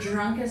 They're the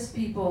drunkest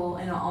people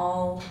in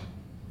all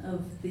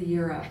of the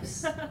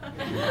Europes.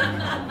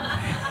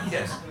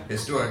 Yes,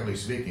 historically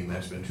speaking,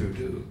 that's been true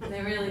too.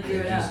 They really do They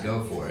it just up.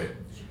 go for it.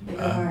 They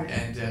go hard.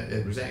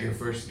 And was that your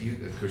first?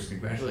 Of course,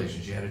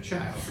 congratulations, you had a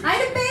child. I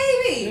had a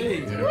baby You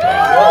had a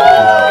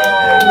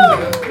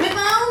baby. with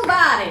my own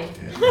body.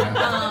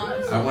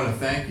 I want to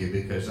thank you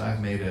because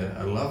I've made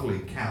a lovely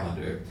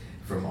calendar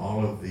from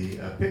all of the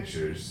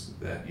pictures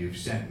that you've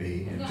sent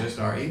me in just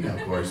our email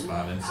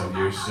correspondence of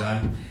your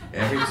son.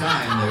 Every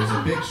time there's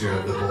a picture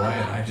of the boy,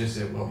 and I just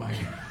said, well, my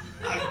God,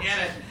 I'll get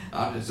it.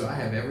 So I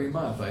have every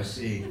month I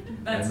see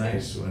That's a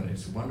nice one.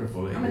 It's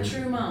wonderful. I'm a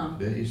true mom.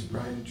 He's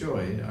pride and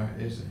joy,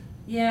 isn't it?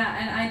 Yeah,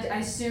 and I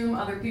assume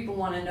other people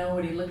want to know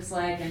what he looks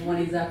like and what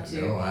he's up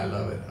to. Oh, I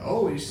love it.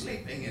 Oh, he's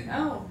sleeping in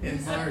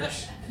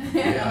March.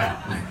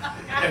 Yeah.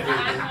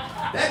 Everything.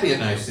 That'd be a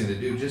nice thing to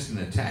do, just an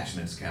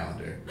attachments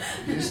calendar.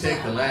 You just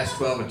take the last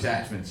 12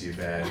 attachments you've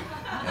had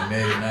and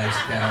made a nice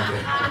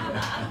calendar.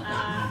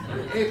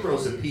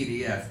 April's a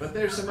PDF, but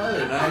there's some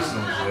other nice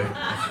ones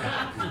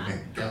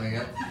coming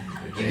up.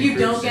 If you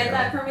don't get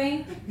that from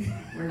me,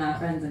 we're not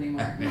friends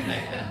anymore.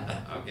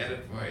 I'll get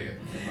it for you.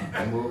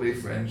 And we'll be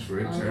friends for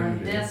On my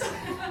eternity. desk.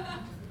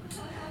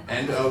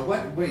 And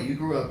wait, you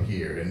grew up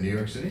here in New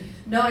York City?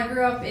 No, I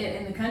grew up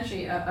in the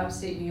country,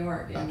 upstate New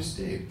York. In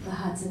Upstate. the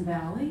Hudson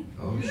Valley.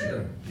 Oh,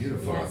 sure.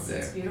 Beautiful up Yes, there.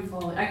 it's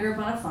beautiful. I grew up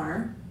on a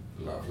farm.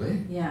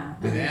 Lovely. Yeah.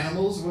 With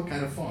animals? What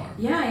kind of farm?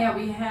 Yeah,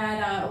 we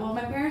had,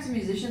 my parents are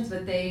musicians,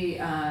 but they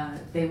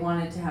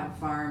wanted to have a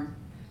farm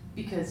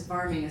because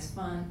farming is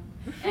fun.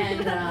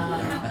 And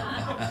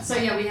so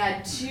we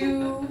had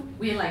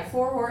like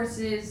 4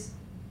 horses,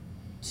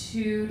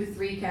 2 to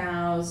 3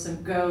 cows,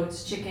 some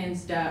goats,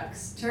 chickens,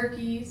 ducks,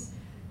 turkeys,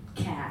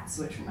 cats,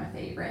 which were my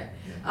favorite,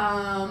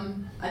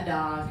 a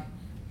dog,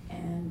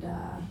 and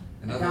a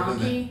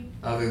donkey.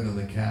 Other than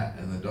the cat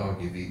and the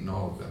dog, you've eaten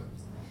all of them.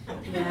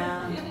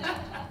 Yeah.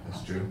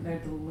 That's true. They're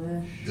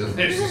delicious.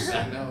 Delicious,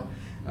 I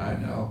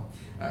know.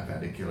 I've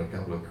had to kill a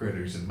couple of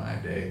critters in my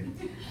day.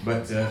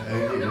 But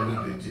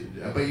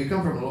you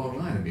come from a long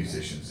line of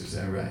musicians, is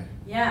that right?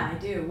 Yeah, I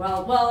do.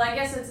 Well, I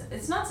guess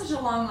it's not such a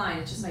long line,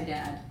 it's just my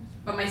dad.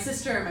 But my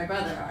sister and my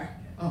brother are.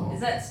 Oh.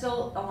 Is that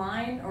still a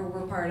line, or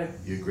we're part of?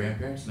 Your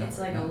grandparents? No. It's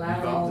like a Not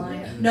lateral involved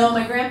in line. that? No,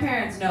 my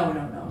grandparents. No.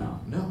 No,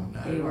 not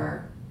They at all.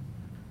 were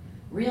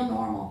real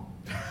normal,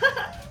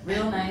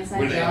 real nice.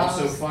 Were they jobs.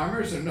 also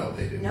farmers, or no?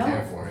 They didn't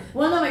care for it.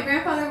 Well, no,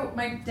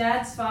 my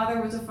dad's father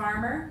was a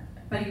farmer,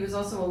 but he was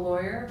also a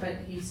lawyer. But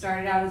he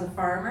started out as a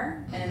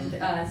farmer and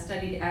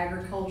studied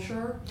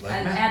agriculture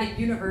at a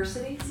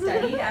university.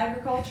 Studied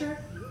agriculture.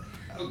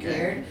 Okay.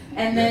 Weird.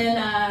 And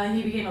then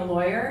he became a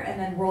lawyer, and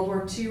then World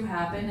War II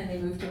happened, and they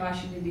moved to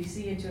Washington,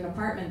 D.C. into an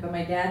apartment. But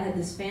my dad had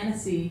this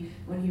fantasy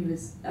when he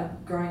was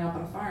growing up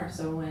on a farm.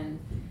 So when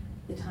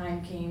the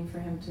time came for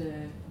him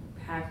to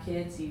have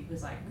kids, he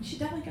was like, we should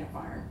definitely get a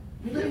farm.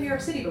 We live in New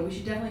York City, but we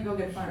should definitely go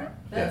get a farm.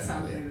 That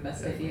sounds like the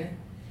best idea.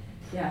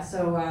 Yeah,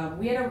 so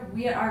we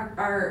had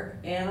our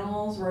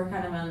animals were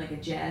kind of on like a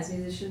jazz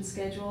musician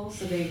schedule,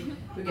 so they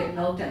would get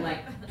milked at like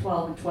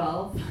 12 and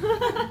 12.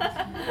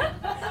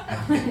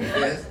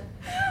 Yes.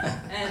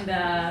 And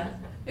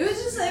it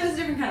was a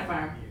different kind of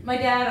farm. My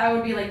dad, I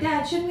would be like,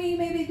 Dad, shouldn't we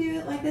maybe do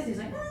it like this? He's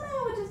like, no,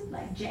 we'll just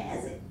like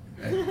jazz it.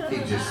 He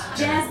just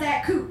Jazz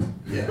that coop.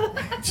 Yeah,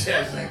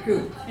 jazz that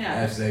coop, Yeah.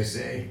 as they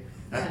say.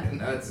 Yeah.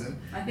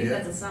 I think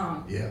that's a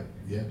song. Yeah.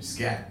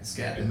 Scat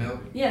the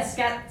milk. Yeah,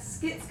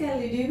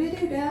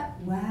 scatty-dooby-doo-da.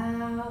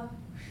 Wow.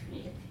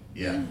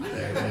 Yeah,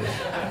 there it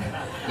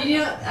is. You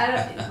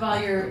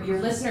know, your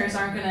listeners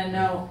aren't gonna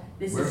know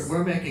this.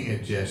 We're making a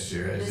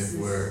gesture as if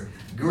we're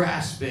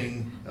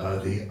grasping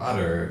the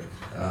udder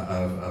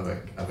of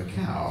a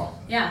cow.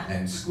 Yeah.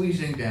 And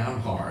squeezing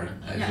down hard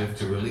as if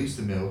to release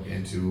the milk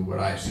into what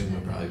I assume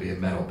would probably be a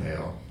metal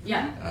pail.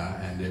 Yeah.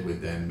 And it would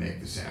then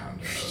make the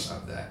sound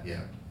of that.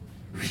 Yeah.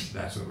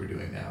 That's what we're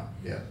doing now.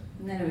 Yeah.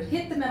 And then it would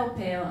hit the metal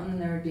pail, and then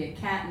there would be a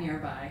cat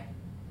nearby.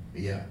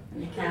 Yeah.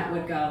 And the cat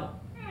would go.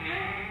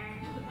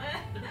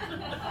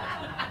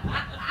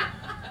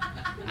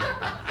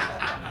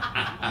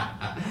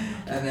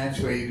 And that's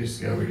where you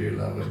discovered your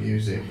love of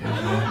music, isn't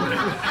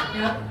it?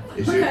 Yep.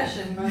 Is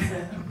Percussion,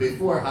 mostly.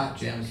 Before Hot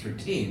Gems for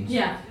Teens,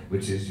 Yeah.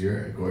 which is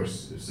your, of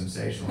course,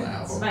 sensational It's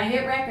album. my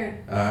hit record.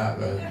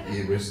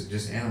 It was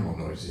just animal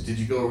noises. Did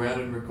you go around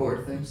and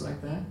record things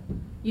like that?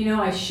 You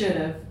know, I should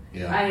have.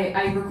 Yeah.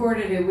 I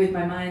recorded it with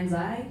my mind's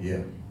eye.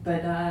 Yeah.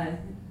 But I'm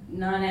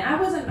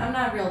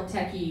not a real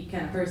techie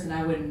kind of person.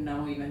 I wouldn't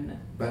know even.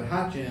 But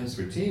Hot Jams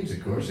for Teens,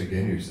 of course,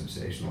 again, your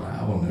sensational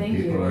album that Thank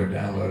people you. are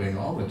downloading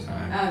all the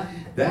time.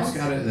 That's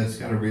got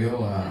a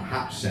real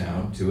hot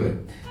sound to it,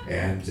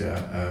 and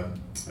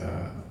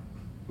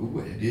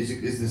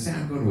Is the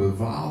sound going to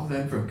evolve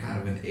then from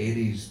kind of an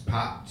 80s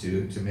pop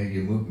to maybe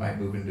might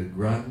move into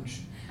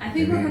grunge? I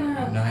think we're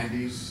gonna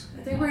 90s.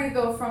 I think we're gonna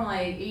go from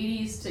like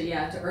 80s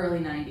to early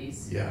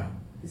 90s. Yeah.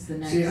 Is the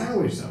next. See, I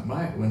always thought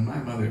when my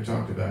mother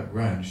talked about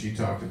grunge, she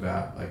talked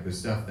about like the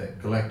stuff that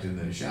collected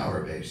in the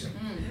shower basin.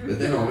 But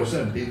then all of a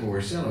sudden, people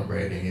were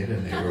celebrating it,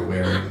 and they were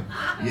wearing,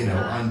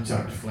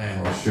 untucked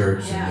flannel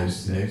shirts and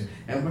this things.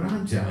 And what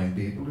I'm telling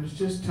people is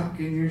just tuck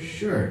in your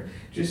shirt.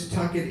 Just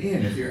tuck it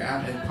in. If you're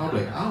out in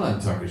public, I'll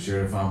untuck a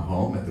shirt if I'm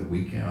home on the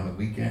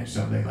weekend,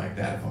 something like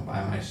that. If I'm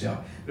by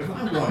myself, but if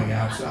I'm going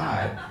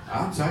outside,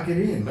 I'll tuck it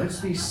in. Let's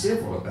be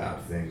civil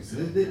about things.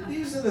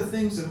 These are the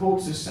things that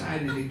hold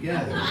society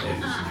together,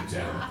 ladies and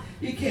gentlemen.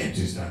 You can't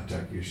just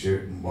untuck your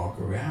shirt and walk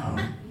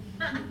around.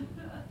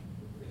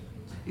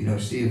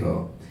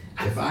 Steve-O,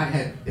 if I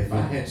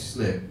had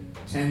slipped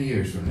 10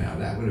 years from now,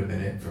 that would have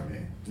been it for me.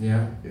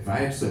 Yeah. If I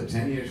had slipped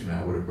 10 years from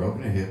now, I would have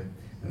broken a hip,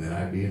 and then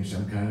I'd be in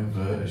some kind of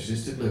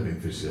assisted living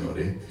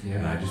facility,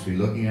 and I'd just be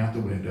looking out the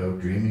window,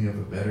 dreaming of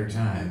a better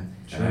time,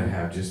 and I'd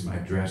have just my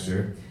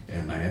dresser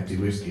and my empty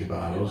whiskey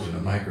bottles and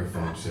a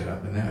microphone set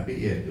up, and that'd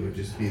be it. It would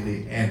just be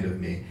the end of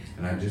me,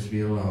 and I'd just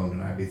be alone,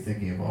 and I'd be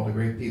thinking of all the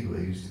great people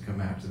that used to come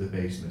out to the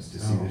basements to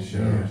see the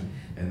shows,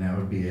 and that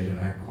would be it. And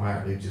I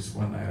quietly, just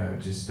one night, I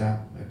would just stop.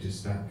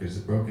 Because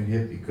the broken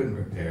hip, you couldn't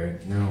repair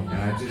it. No. And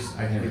I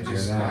could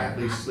just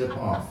quietly slip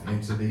off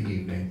into the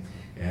evening.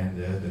 And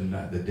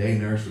the day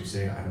nurse would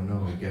say, I don't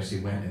know, I guess he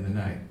went in the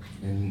night.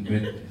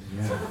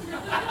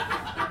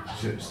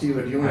 So, Steve,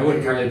 do you want to... I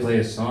would probably play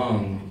a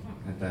song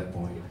at that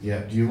point.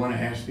 Yeah, do you want to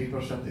ask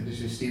people something? This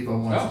is Steve-O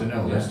wants to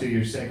know. Yeah. Let's do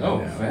your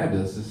segment now.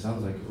 Fabulous. This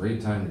sounds like a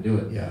great time to do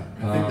it. Yeah,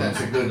 I think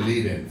that's a good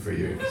lead-in for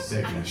your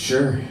segment.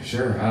 Sure.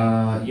 There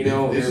have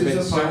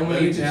been so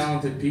many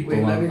talented people.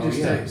 Wait, let me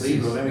just tell you,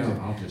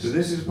 please. So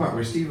this is the part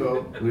where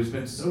Steve-O, who's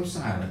been so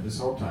silent this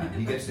whole time,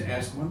 he gets to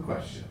ask one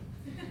question.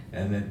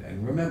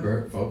 And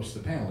remember, folks,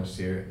 the panelists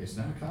here, it's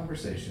not a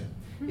conversation.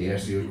 He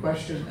asks you a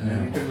question, and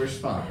then you can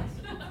respond.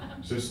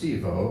 So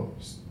Steve-O,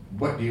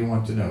 what do you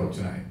want to know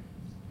tonight?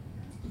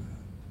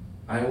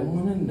 I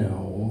want to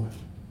know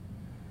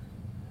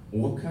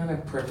what kind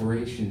of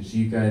preparations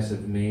you guys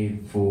have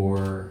made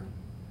for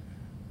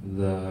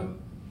the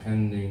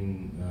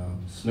pending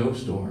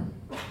snowstorm.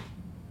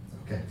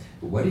 Okay.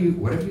 What have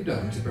you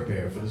done to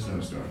prepare for the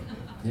snowstorm?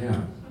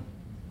 Yeah.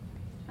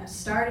 I've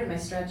started my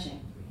stretching.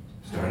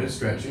 Started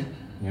stretching?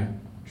 Yeah.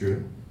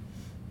 Drew?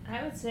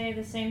 I would say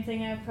the same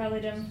thing I've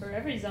probably done for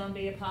every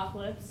zombie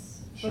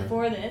apocalypse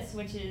before this,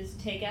 which is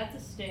take out the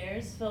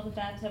stairs, fill the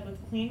bathtub with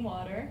clean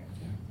water,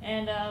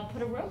 and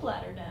put a rope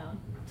ladder down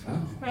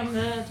from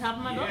the top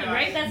of my building.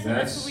 Right? That's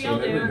what we all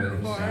do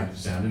for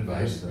sound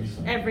advice.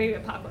 every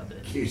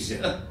apocalypse.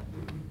 Keisha.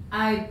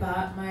 I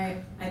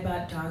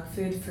bought dog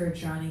food for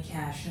Johnny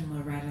Cash and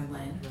Loretta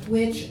Lynn,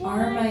 which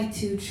are my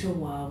two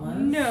chihuahuas.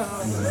 No.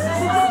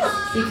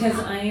 Because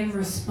I am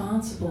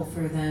responsible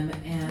for them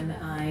and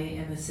I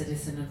am a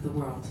citizen of the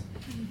world.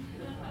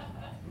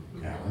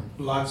 Alan?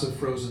 Lots of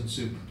frozen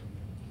soup.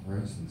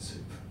 Frozen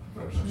soup.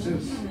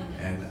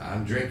 And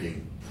I'm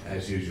drinking,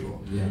 as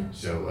usual. Yeah.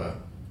 So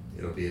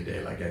it'll be a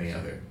day like any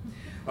other.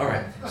 All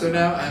right. So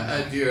now,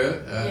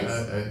 Adira,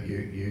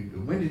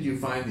 when did you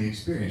find the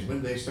experience?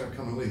 When did they start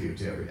coming with you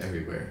to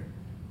everywhere?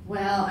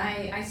 Well,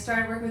 I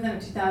started working with them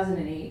in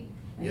 2008.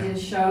 I did a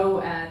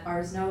show at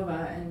Ars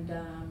Nova, and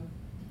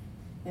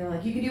they were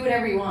like, you can do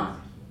whatever you want.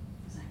 I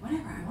was like,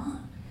 whatever I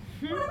want.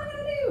 What am I going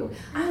to do?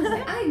 I was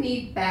like, I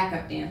need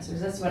backup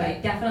dancers. That's what I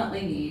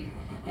definitely need.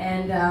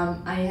 And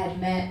I had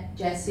met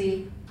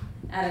Jessie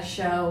at a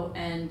show,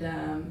 and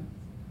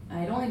I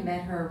had only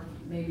met her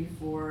maybe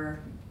for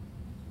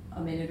a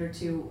minute or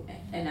two,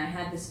 and I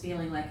had this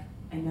feeling like,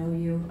 I know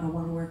you, I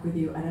want to work with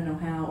you, I don't know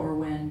how or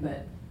when,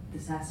 but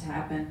this has to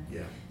happen.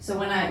 Yeah. So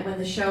when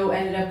the show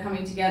ended up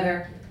coming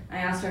together, I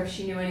asked her if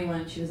she knew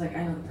anyone, and she was like,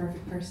 I know the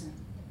perfect person,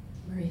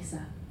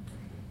 Marisa.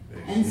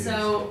 And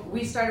so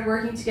we started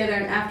working together,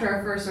 and after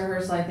our first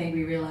rehearsal, I think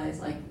we realized,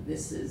 like,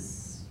 this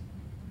is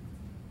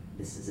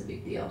a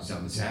big deal.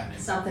 Something's happening.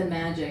 Something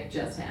magic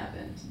just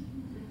happened.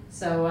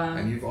 So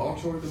and you've all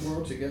toured the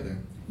world together.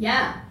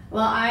 Yeah.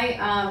 Well,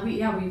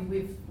 we've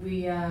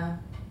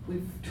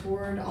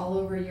toured all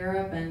over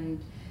Europe,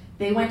 and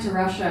they went to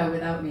Russia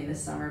without me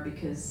this summer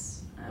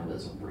because I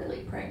was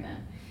really pregnant.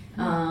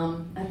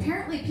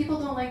 Apparently, people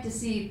don't like to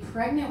see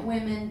pregnant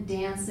women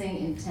dancing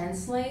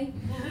intensely.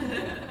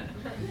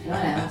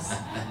 What else?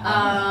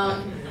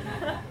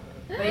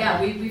 But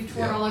yeah, we've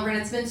toured all over, and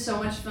it's been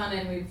so much fun,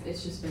 and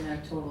it's just been a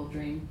total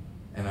dream.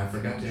 And I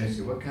forgot to ask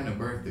you, what kind of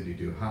birth did you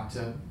do? Hot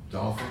tub?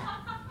 Dolphin?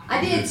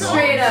 I did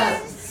straight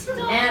up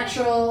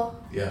natural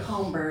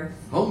home birth.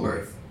 Home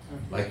birth,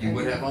 like you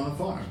would have on the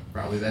farm.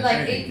 Probably that.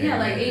 Like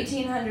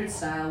 1800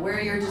 style, where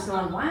you're just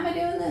going, why am I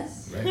doing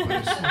this? Right,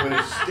 put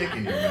a stick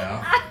in your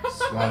mouth,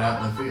 squat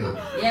out in the field.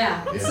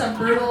 Yeah, it's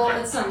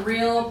some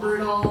real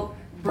brutal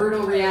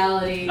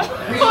reality,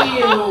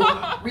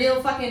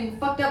 real fucking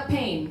fucked up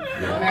pain,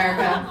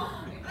 America.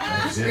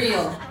 That's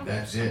real.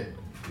 That's it.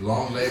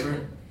 Long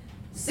labor.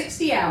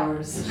 60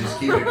 hours. Just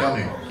keep it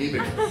coming. Keep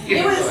it And going.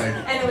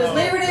 it was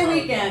Labor Day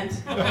weekend.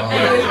 And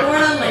I was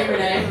born on Labor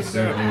Day. It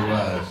certainly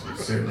was. It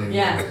certainly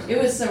was. It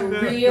was some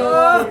real.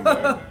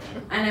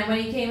 And then when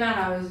he came out,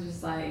 I was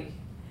just like,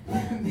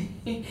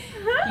 he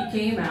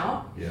came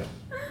out,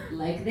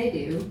 like they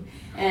do,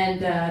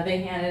 and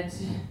they handed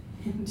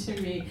him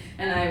to me,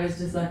 and I was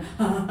just like,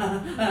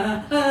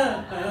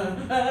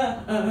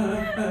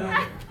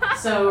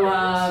 So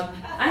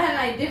I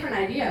had a different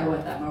idea of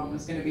what that moment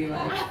was going to be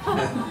like.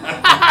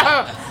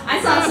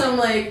 I saw some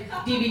like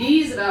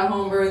DVDs about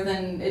home birth,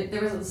 and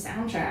there was a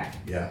soundtrack.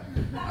 Yeah,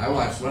 I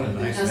watched one.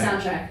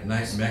 Soundtrack. A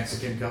nice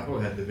Mexican couple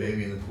had the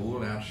baby in the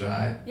pool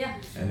outside. Yeah.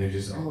 And they're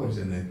just always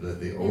in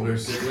the older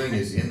sibling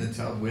is in the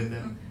tub with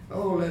them.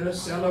 Oh, let us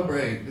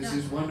celebrate. This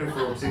is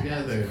wonderful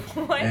together.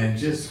 And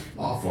just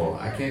awful.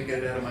 I can't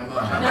get it out of my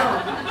mind.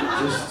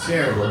 No. Just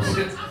terrible.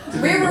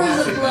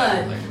 Rivers of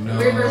blood. Like, no,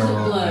 Rivers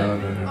of blood.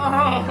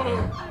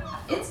 No.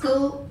 It's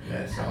cool.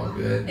 That's all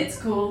good. It's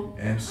cool.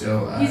 And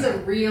so he's a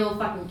real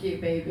fucking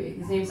cute baby.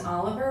 His name's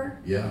Oliver.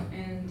 Yeah.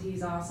 And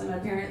he's awesome.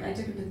 Apparently, I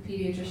took him to the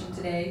pediatrician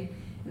today,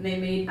 and they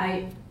made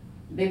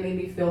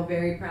me feel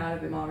very proud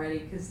of him already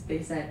because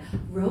they said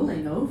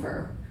rolling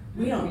over.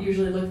 We don't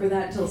usually look for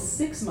that until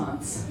 6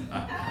 months.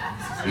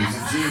 He's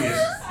a genius.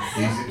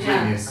 He's a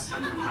genius.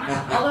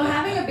 Although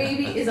having a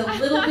baby is a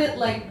little bit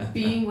like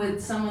being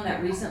with someone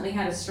that recently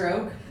had a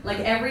stroke.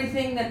 Like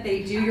everything that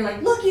they do, you're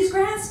like, look, he's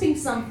grasping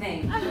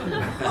something.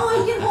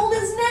 Oh, he can hold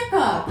his neck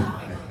up.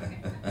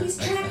 He's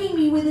tracking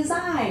me with his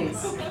eyes.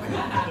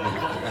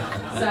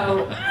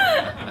 So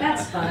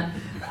that's fun.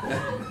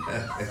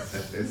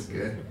 That's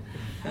good.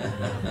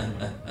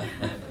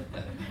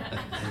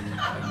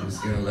 I'm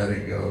just gonna let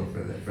it go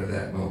for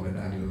that moment.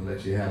 I'm gonna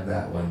let you have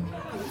that one.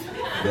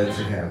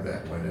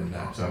 And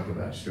not talk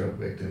about stroke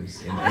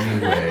victims in any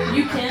way.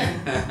 You can.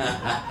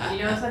 You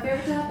know what's my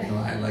favorite topic? No,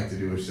 I'd like to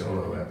do a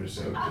solo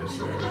episode just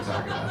where we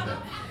talk about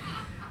that.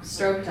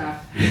 Stroke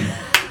talk.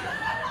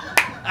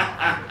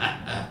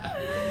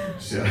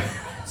 So,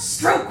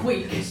 Stroke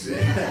week.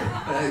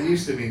 That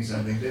used to mean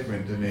something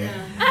different to me.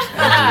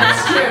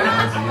 That's true.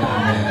 As a young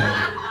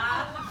man.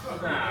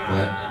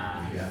 But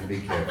you gotta be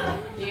careful.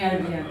 You gotta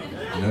be careful.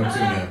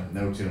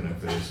 No tuna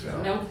for this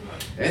fella. Nope.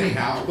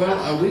 Anyhow, well,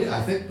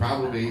 I think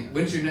probably,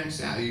 when's your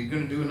next album? Are you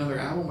going to do another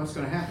album? What's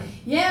going to happen?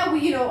 Yeah,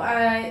 we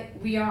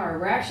are.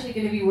 We're actually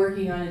going to be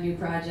working on a new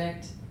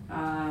project,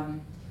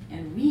 and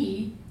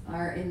we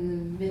are in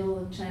the middle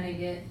of trying to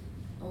get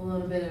a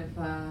little bit of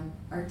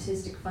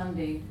artistic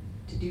funding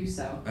to do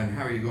so. And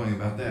how are you going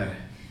about that?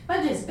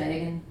 By just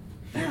begging.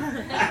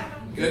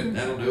 Good,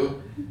 that'll do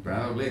it.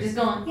 Probably. Just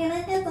going, can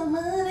I get some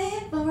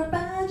money for a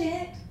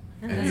project?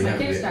 And that's my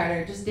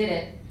Kickstarter. Just did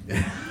it.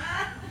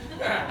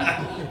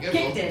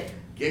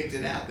 Kicked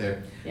it out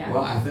there. Yeah.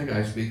 Well, I think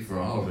I speak for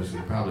all of us.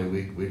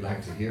 We'd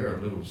like to hear a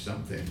little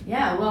something.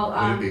 Yeah. Well,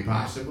 would it be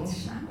possible?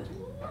 I would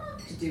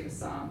love to do a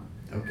song.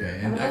 Okay,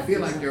 and I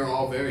feel like you're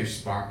all very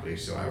sparkly,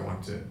 so I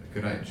want to.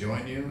 Could I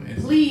join you?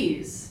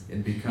 Please.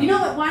 And become. You know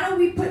what? Why don't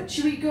we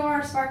should we go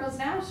our sparkles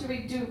now? Should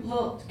we do a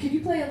little? Could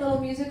you play a little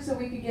music so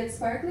we could get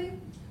sparkly?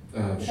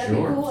 Would that be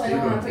cool? I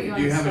don't want to put you on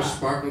Do you the have a spot.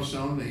 sparkle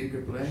song that you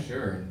could play?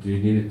 Sure. Do you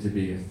need it to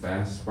be a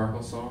fast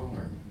sparkle song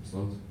or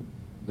slow?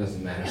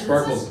 Doesn't matter. Yeah,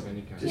 Sparkles of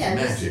any kind.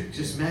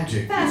 Just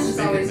magic. Fast is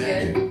Make it always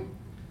magic. good.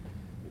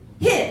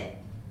 Hit it.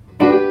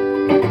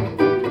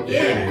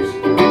 There it is.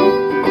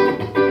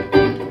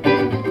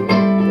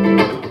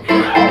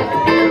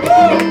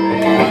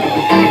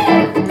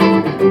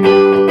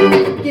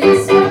 Get the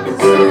sparkle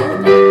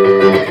song.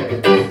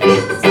 Get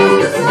the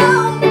sparkle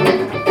song.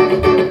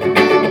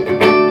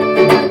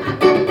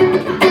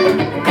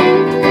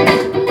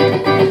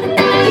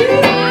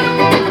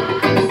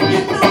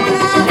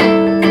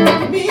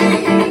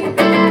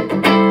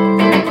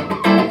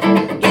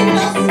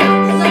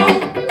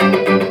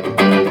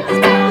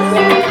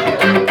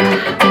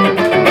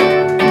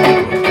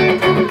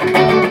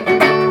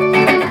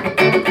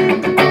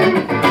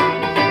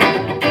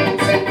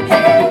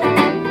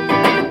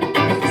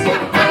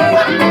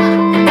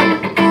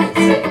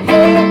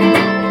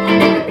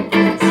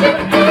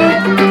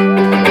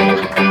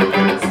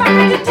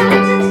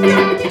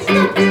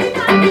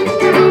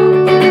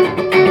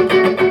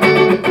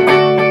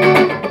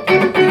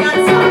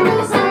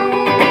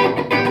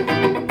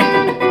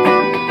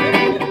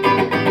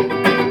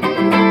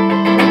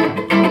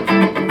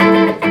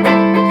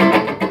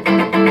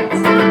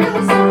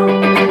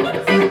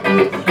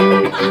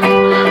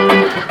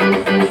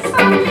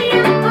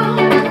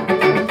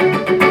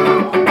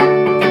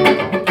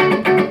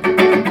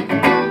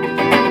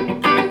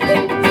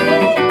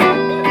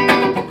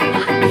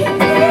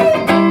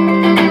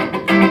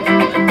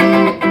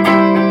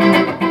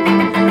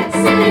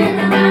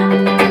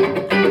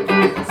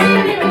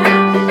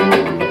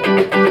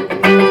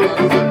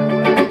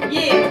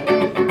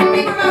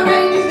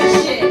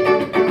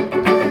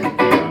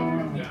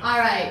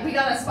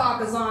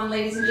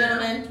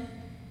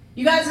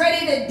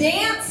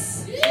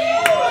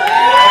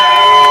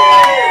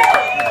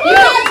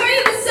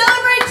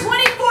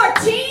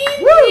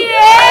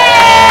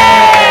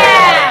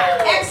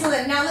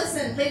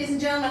 ladies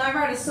and gentlemen, I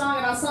wrote a song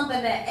about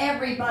something that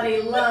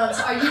everybody loves.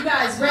 Are you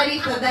guys ready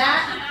for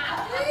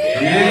that?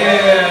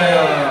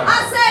 Yeah!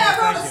 I said I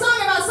wrote a song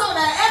about something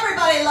that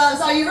everybody loves.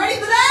 Are you ready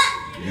for that?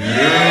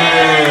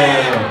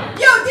 Yeah!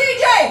 Yo,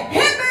 DJ,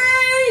 hit me!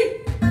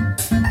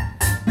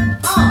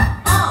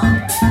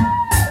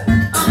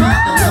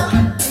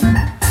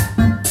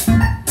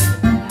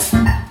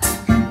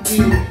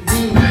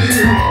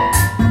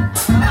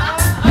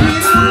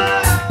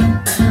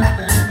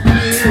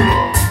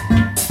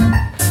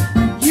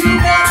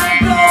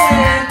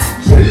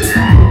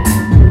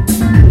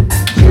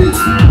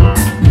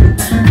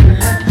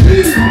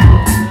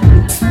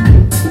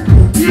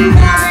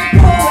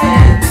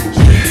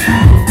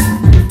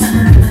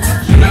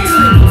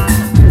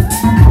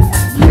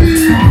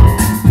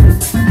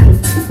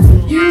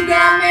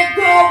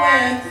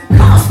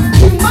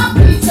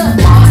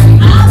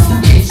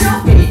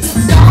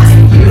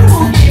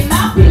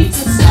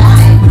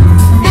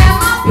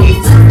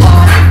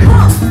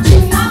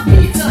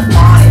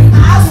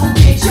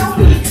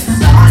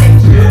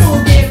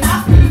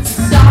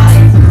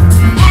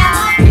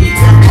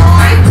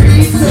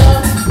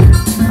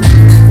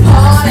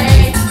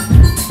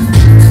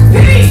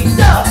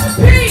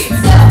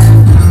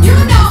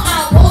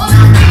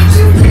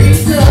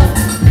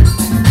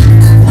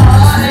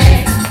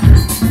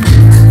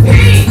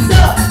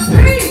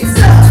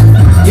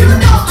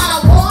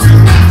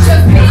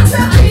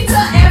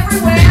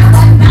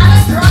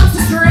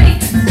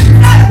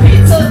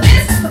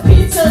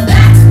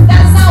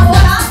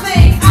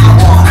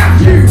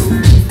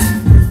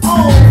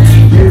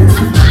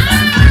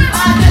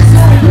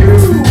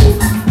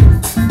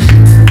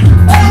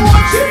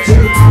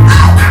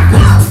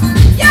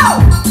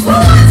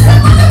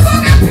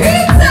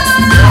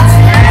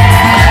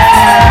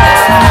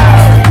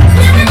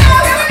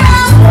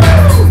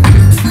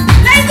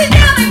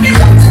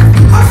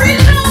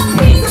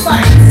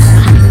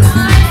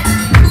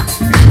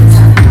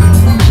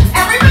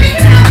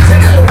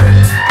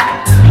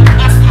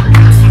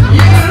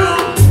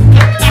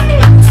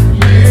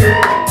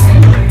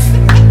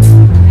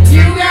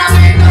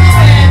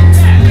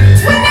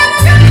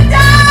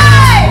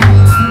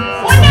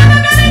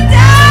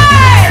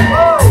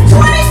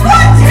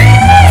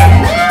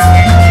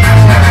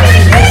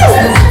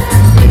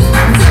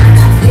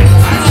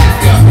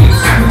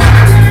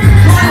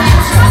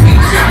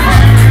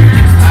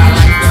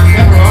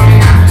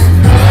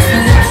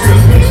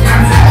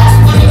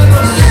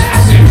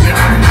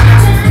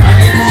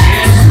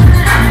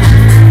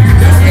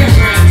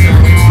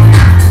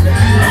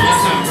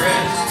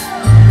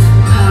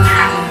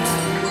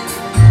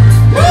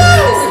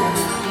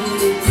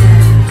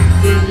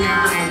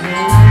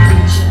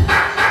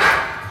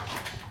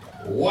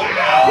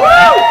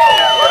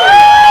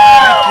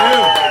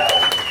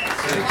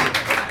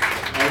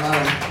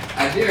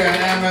 Adira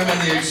Amram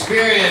and the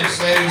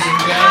experience, ladies and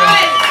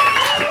gentlemen.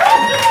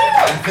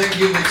 I think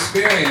you've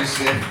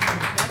experienced it.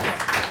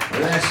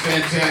 Well, that's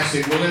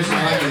fantastic. Well, listen,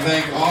 I'd like to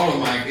thank all of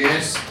my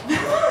guests.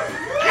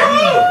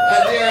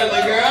 Adira and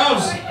the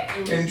girls,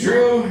 and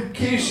Drew,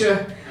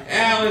 Keisha,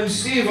 Allen,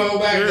 Steve-O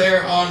back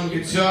there on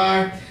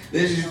guitar.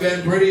 This has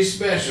been pretty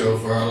special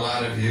for a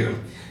lot of you.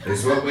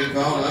 It's what we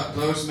call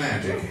up-close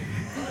magic.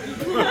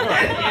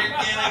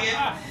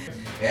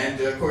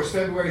 And of course,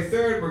 February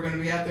 3rd, we're going to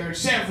be out there in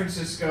San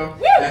Francisco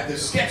at the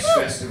Sketch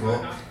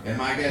Festival. And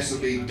my guest will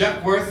be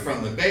Duckworth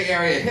from the Bay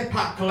Area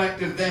hip-hop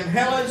collective Them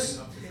Hellas.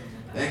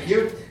 Thank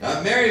you.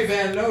 Mary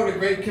Van Note, a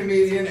great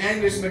comedian.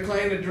 Angus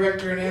MacLean, a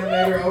director and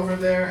animator over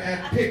there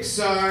at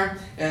Pixar.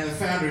 And the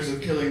founders of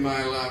Killing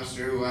My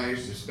Lobster, who I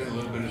used to spend a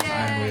little bit of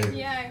time with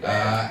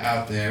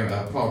out there.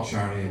 Paul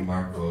Charney and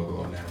Mark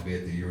Vogel. And that'll be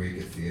at the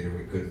Eureka Theater.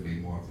 We couldn't be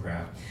more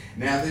proud.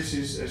 Now this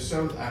is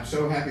I'm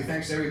so happy.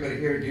 Thanks to everybody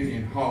here at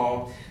Union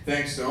Hall.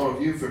 Thanks to all of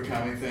you for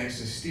coming.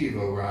 Thanks to Steve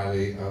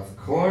O'Reilly, of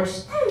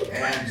course.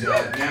 And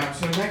now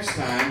till next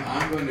time,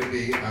 I'm going to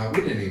be,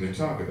 we didn't even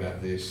talk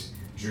about this,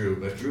 Drew,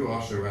 but Drew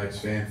also writes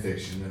fan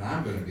fiction, and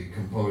I'm going to be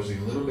composing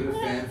a little bit of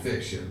fan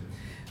fiction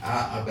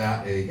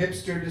about a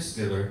hipster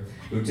distiller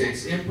who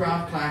takes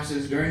improv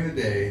classes during the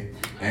day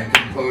and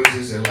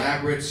composes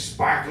elaborate,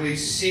 sparkly,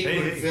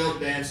 sequin-filled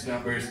dance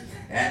numbers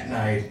at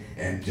night,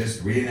 and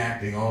just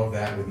reenacting all of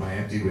that with my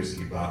empty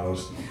whiskey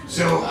bottles.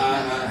 So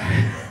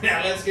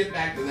now let's get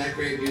back to that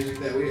great music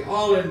that we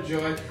all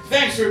enjoyed.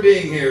 Thanks for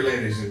being here,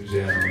 ladies and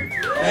gentlemen.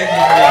 Thank you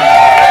very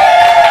much.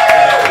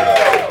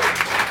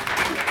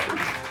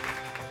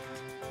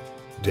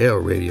 Dale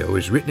Radio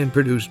is written and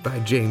produced by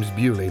James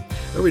Bewley.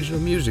 Original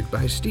music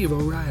by Steve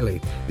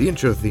O'Reilly. The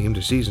intro theme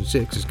to Season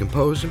 6 is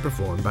composed and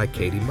performed by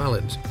Katie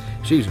Mullins.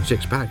 Season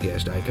 6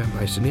 podcast icon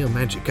by Sunil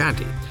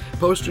Manchikanti.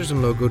 Posters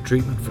and logo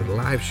treatment for the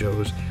live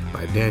shows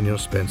by Daniel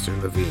Spencer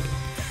Levine.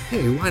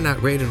 Hey, why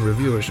not rate and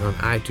review us on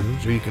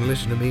iTunes, or you can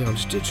listen to me on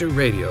Stitcher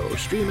Radio or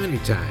stream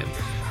anytime.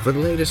 For the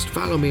latest,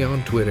 follow me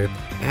on Twitter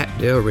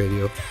 @Dale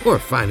Radio or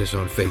find us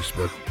on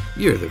Facebook.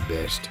 You're the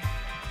best.